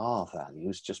what are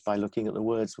values just by looking at the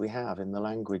words we have in the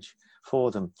language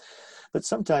for them. But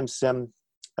sometimes,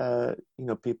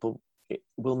 people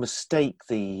will mistake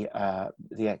the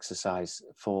exercise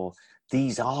for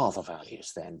these are the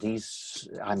values. Then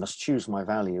I must choose my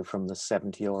value from the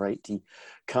 70 or 80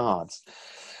 cards.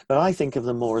 But I think of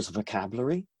them more as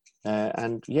vocabulary,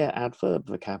 adverb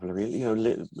vocabulary.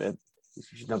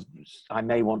 I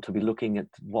may want to be looking at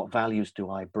what values do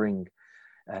I bring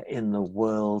in the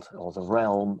world or the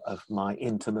realm of my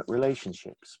intimate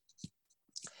relationships.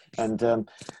 And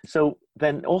so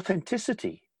then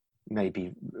authenticity may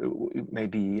be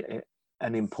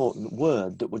an important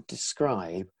word that would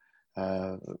describe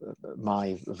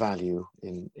my value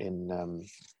in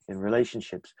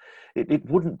relationships. It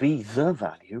wouldn't be the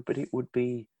value, but it would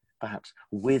be perhaps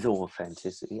with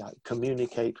authenticity. I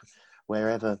communicate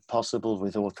wherever possible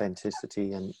with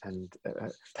authenticity and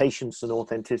patience and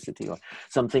authenticity, or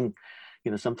something,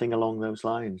 something along those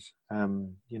lines.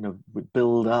 We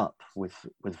build up with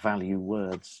value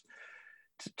words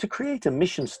to create a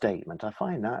mission statement. I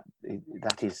find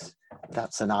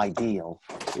that's an ideal.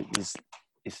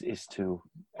 Is to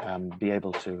be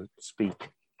able to speak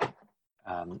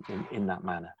in that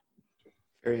manner.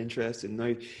 Very interesting.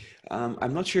 Now,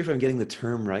 I'm not sure if I'm getting the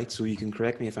term right, so you can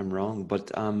correct me if I'm wrong, but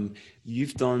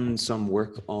you've done some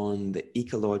work on the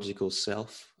ecological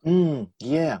self.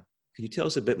 Yeah. Can you tell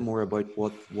us a bit more about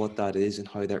what that is and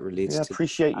how that relates to... I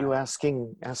appreciate you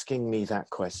asking me that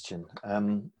question.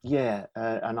 And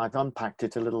I've unpacked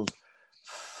it a little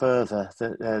further,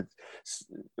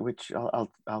 which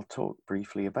I'll talk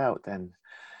briefly about then.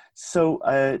 So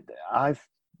I've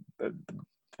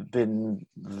been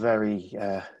very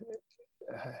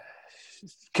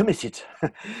committed.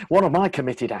 One of my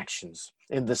committed actions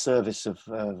in the service of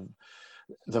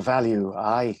the value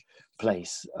I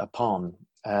place upon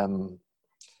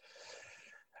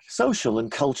social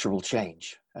and cultural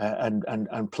change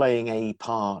and playing a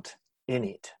part in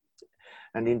it.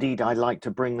 And indeed, I like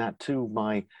to bring that to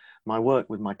my work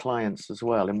with my clients as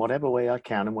well. In whatever way I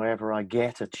can and wherever I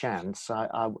get a chance,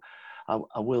 I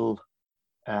will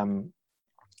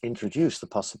introduce the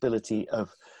possibility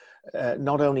of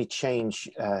not only change,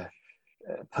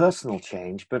 personal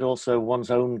change, but also one's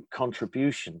own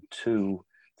contribution to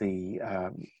the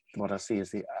what I see as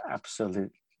the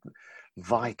absolute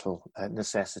vital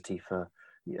necessity for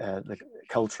the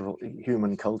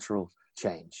human cultural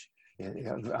change.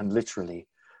 And literally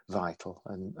vital,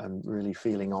 and really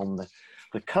feeling on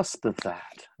the cusp of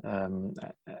that,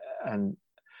 and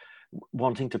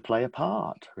wanting to play a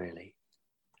part, really.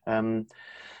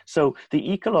 So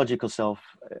the ecological self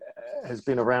has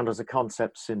been around as a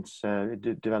concept since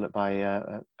developed by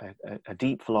a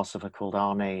deep philosopher called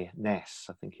Arne Næss.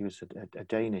 I think he was a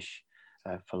Danish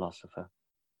philosopher.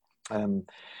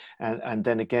 And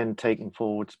then again taken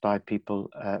forwards by people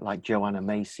like Joanna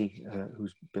Macy,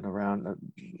 who's been around,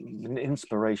 an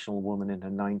inspirational woman in her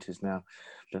 90s now,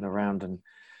 been around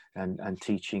and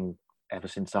teaching ever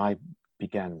since I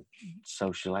began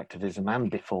social activism and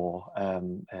before. I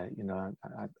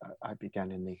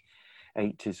began in the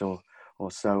 80s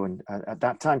or so, and at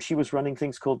that time she was running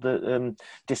things called the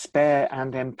Despair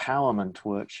and Empowerment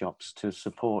workshops to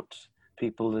support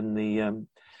people in the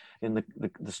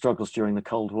struggles during the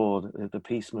Cold War, the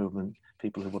peace movement,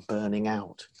 people who were burning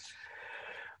out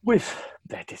with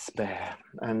their despair.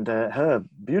 And her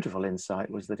beautiful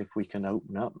insight was that if we can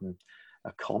open up and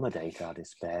accommodate our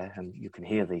despair, and you can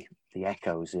hear the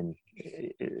echoes in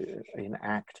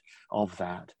act of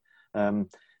that,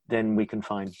 then we can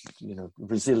find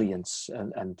resilience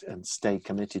and stay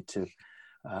committed to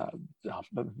our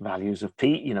values of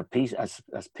peace. Peace as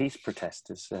peace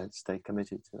protesters, stay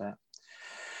committed to that.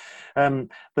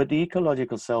 But the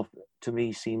ecological self, to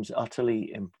me, seems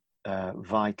utterly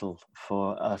vital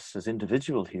for us as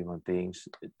individual human beings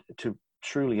to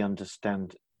truly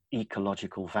understand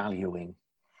ecological valuing.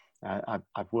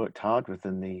 I've worked hard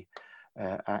within the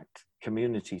ACT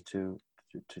community to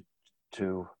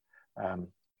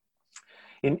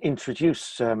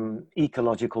introduce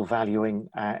ecological valuing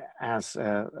as,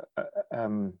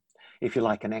 if you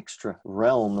like, an extra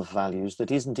realm of values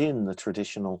that isn't in the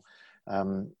traditional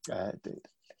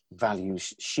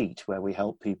values sheet, where we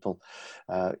help people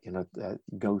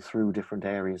go through different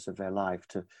areas of their life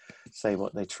to say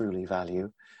what they truly value.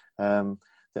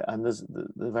 And there's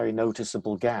the very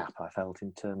noticeable gap I felt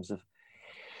in terms of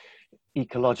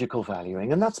ecological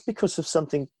valuing, and that's because of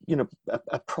something,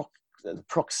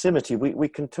 proximity. We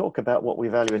can talk about what we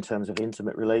value in terms of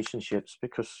intimate relationships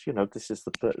because this is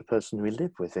the person we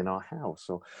live with in our house,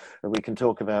 or we can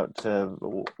talk about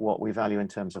what we value in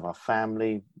terms of our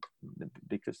family,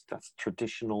 because that's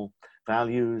traditional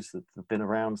values that have been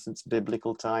around since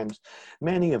biblical times.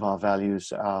 Many of our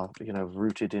values are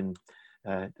rooted in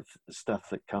stuff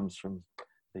that comes from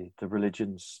the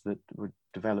religions that were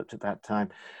developed at that time,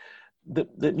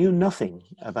 that knew nothing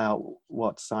about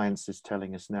what science is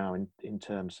telling us now in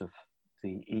terms of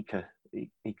the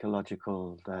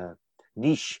ecological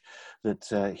niche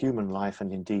that human life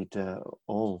and indeed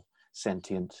all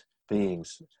sentient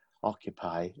beings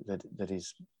occupy, that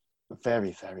is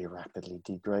very, very rapidly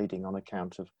degrading on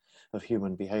account of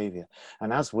human behavior.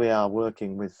 And as we are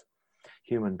working with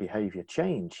human behavior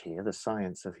change here, the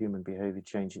science of human behavior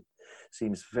change, it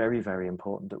seems very, very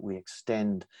important that we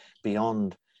extend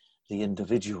beyond the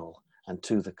individual and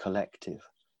to the collective.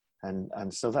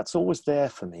 And so that's always there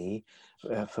for me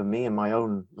in my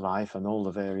own life and all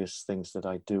the various things that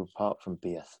I do, apart from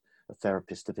be a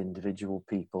therapist of individual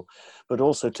people, but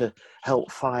also to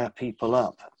help fire people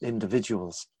up,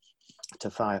 individuals, to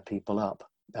fire people up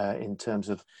in terms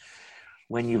of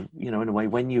when in a way,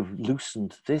 when you've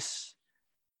loosened this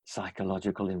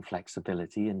psychological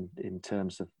inflexibility in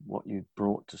terms of what you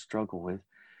brought to struggle with,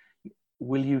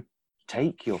 will you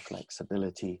take your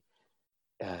flexibility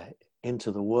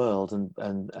into the world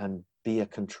and be a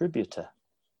contributor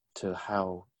to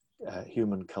how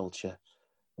human culture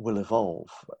will evolve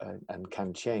and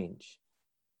can change?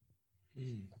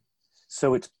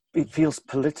 So it feels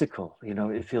political,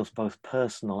 it feels both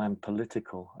personal and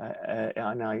political.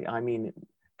 And I mean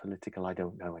political, I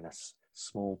don't know, in a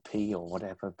small p or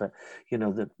whatever, but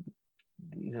the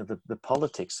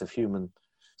politics of human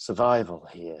survival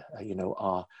here,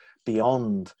 are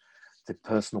beyond the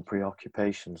personal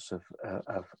preoccupations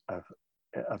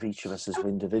of each of us as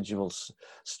individuals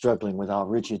struggling with our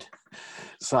rigid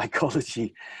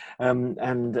psychology,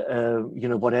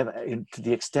 whatever, to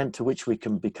the extent to which we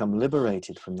can become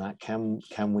liberated from that, can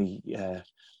we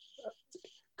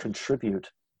contribute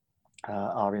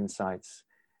our insights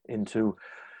into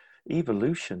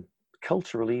evolution,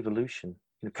 cultural evolution?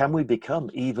 Can we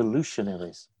become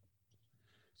evolutionaries?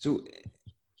 So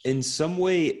in some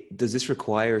way, does this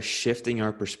require shifting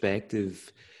our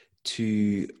perspective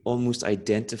to almost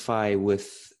identify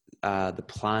with the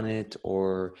planet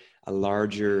or a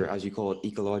larger, as you call it,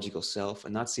 ecological self?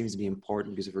 And that seems to be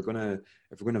important, because if we're gonna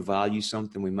value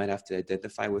something, we might have to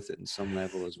identify with it in some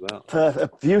level as well.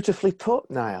 Beautifully put,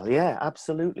 Niall. Yeah,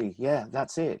 absolutely. Yeah,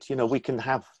 that's it. We can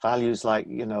have values like,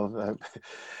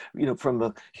 from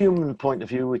a human point of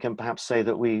view, we can perhaps say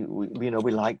that we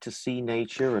like to see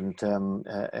nature and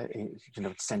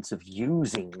sense of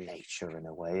using nature in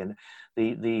a way. And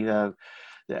the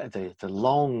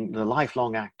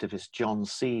lifelong activist John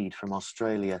Seed from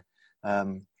Australia,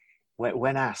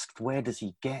 when asked where does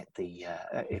he get the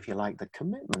if you like, the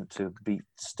commitment to be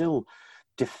still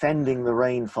defending the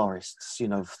rainforests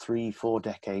 3-4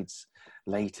 decades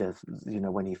later,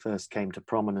 when he first came to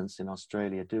prominence in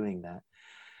Australia doing that,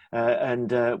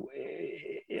 and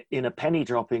in a penny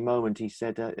dropping moment he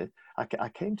said, I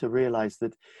came to realize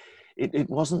that it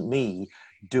wasn't me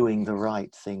doing the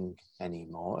right thing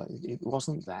anymore. It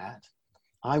wasn't that.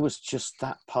 I was just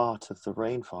that part of the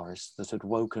rainforest that had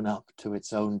woken up to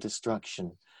its own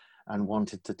destruction and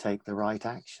wanted to take the right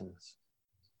actions.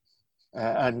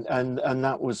 And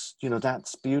that was,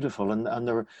 that's beautiful. And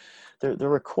there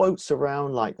are quotes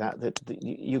around like that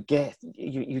you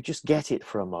just get it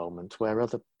for a moment, where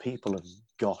other people have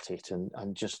got it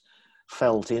and just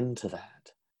felt into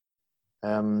that.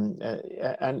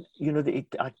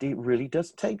 It really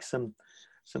does take some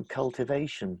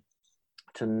cultivation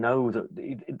to know that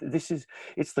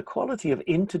it's the quality of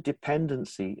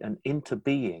interdependency and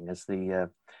interbeing, as the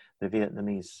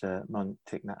Vietnamese monk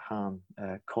Thich Nhat Hanh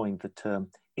coined the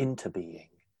term interbeing.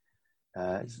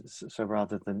 So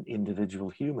rather than individual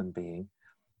human being,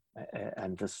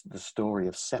 and the story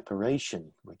of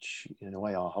separation, which in a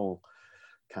way our whole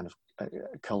kind of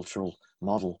cultural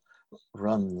model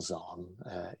runs on,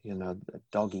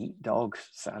 dog eat dog,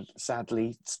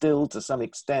 sadly, still to some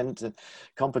extent,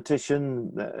 competition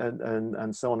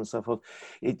and so on and so forth.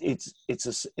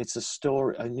 It's a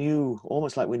story, a new,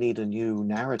 almost like we need a new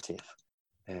narrative,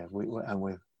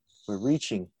 we're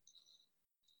reaching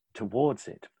towards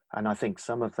it. And I think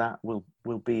some of that will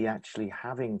be actually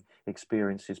having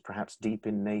experiences, perhaps deep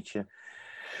in nature,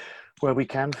 where we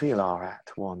can feel our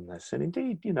at oneness. And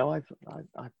indeed,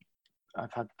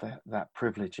 I've had that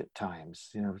privilege at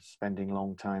times, spending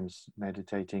long times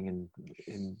meditating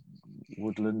in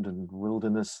woodland and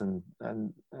wilderness and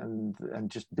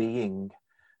just being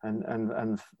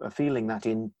and feeling that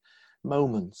in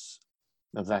moments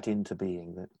of that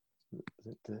interbeing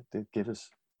that give us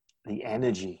the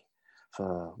energy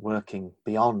for working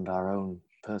beyond our own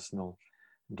personal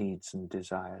needs and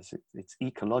desires. It's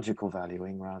ecological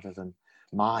valuing rather than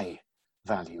my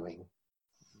valuing.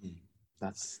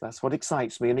 That's what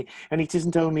excites me, and it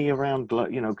isn't only around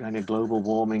kind of global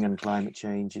warming and climate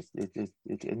change.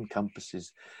 It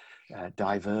encompasses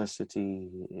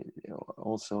diversity,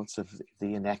 all sorts of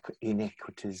the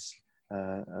inequities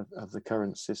of the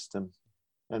current system,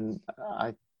 and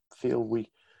I feel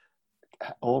we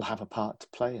all have a part to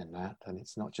play in that. And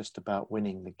it's not just about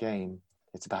winning the game,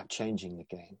 It's about changing the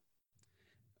game.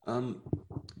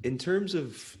 In terms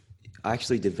of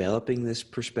actually developing this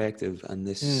perspective and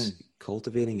this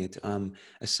cultivating it,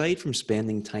 aside from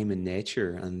spending time in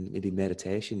nature and maybe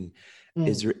meditation,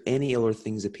 is there any other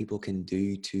things that people can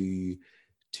do to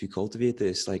cultivate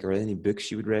this? Like, are there any books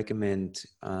you would recommend,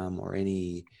 or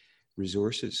any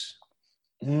resources?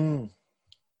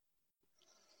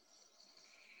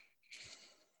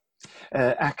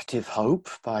 Active Hope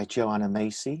by Joanna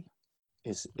Macy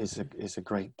is a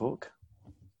great book.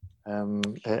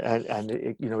 And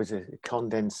it, is a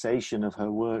condensation of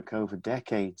her work over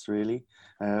decades, really,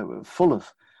 full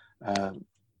of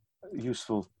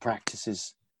useful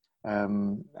practices,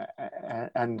 and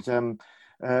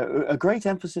a great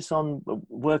emphasis on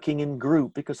working in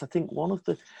group, because I think one of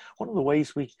the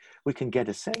ways we can get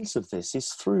a sense of this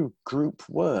is through group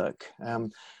work.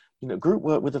 Group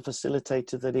work with a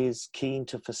facilitator that is keen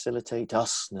to facilitate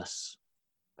usness,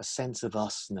 a sense of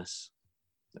usness,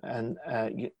 and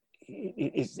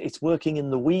it's working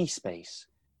in the we space,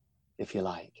 if you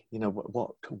like.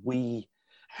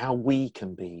 How we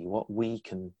can be, what we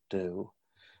can do,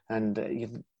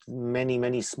 and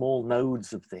many small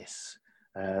nodes of this,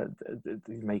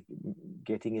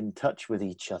 getting in touch with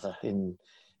each other in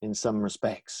some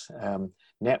respects,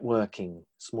 networking,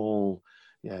 small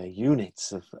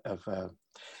units of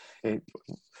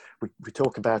we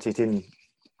talk about it in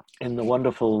the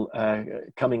wonderful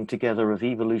coming together of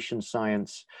evolution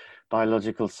science,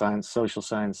 biological science, social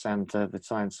science, and the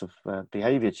science of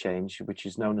behavior change, which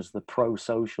is known as the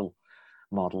pro-social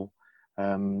model.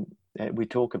 We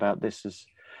talk about this as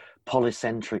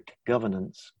polycentric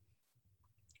governance,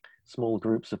 small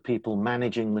groups of people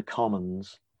managing the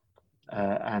commons,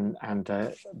 and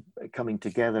coming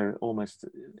together almost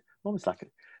like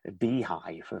a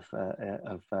beehive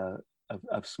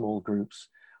of small groups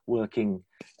working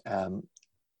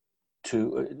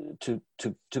to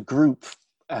group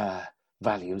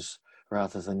values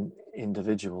rather than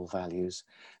individual values,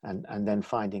 and then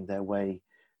finding their way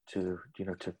to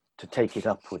take it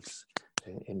upwards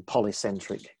in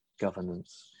polycentric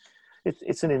governance.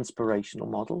 It's an inspirational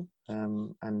model,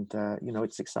 and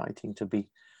it's exciting to be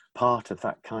part of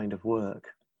that kind of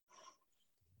work.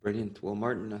 Brilliant. Well,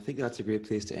 Martin, I think that's a great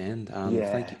place to end.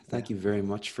 Thank you very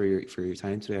much for your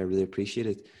time today. I really appreciate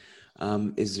it.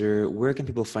 Where can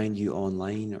people find you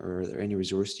online, or are there any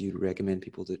resources you'd recommend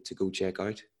people to go check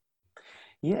out?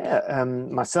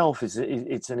 Myself,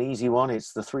 it's an easy one.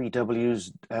 It's the 3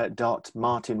 W's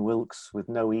Martin Wilks with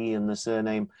no E in the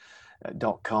surname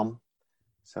 .com.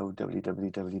 So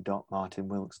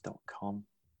www.martinwilks.com.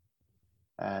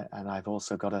 And I've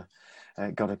also got a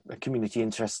community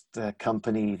interest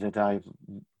company that I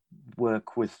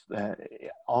work with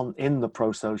in the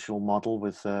pro-social model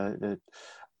with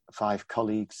 5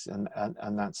 colleagues, and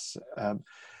that's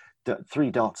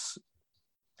 3 dots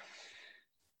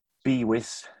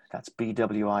BWIS. That's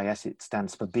BWIS. It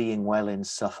stands for Being Well in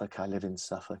Suffolk. I live in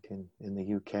Suffolk in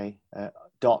the UK.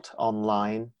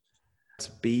 .online. That's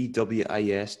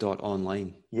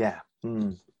BWIS.online. Yeah.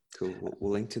 Cool.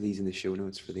 We'll link to these in the show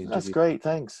notes for the interview. That's great,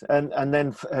 thanks. And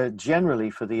then generally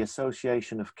for the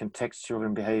Association of Contextual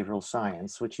and Behavioral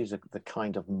Science, which is the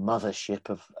kind of mothership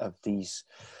of these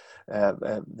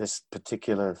this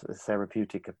particular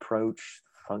therapeutic approach,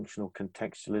 functional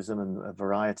contextualism, and a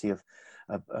variety of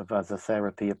other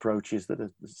therapy approaches that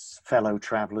are fellow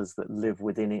travelers that live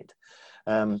within it.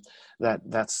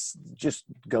 That's just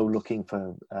go looking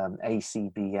for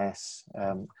ACBS.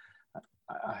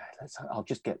 I'll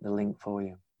just get the link for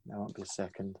you. There won't be a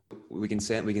second. We can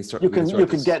start. You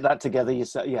can get that together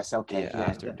yourself. Yes, okay. Yeah,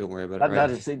 after. Don't worry about it. That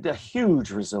is a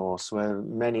huge resource where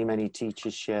many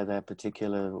teachers share their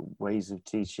particular ways of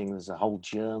teaching. There's a whole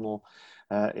journal.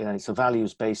 It's a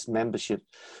values-based membership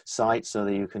site, so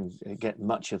that you can get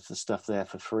much of the stuff there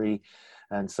for free,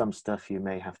 and some stuff you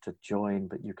may have to join,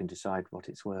 but you can decide what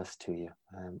it's worth to you,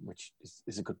 which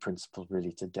is a good principle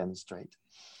really to demonstrate.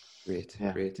 Great.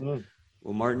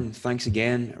 Well, Martin, thanks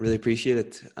again. I really appreciate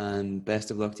it, and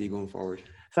best of luck to you going forward.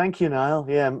 Thank you, Niall.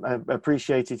 Yeah, I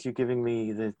appreciated you giving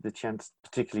me the chance,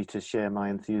 particularly to share my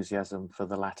enthusiasm for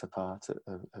the latter part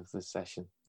of the session.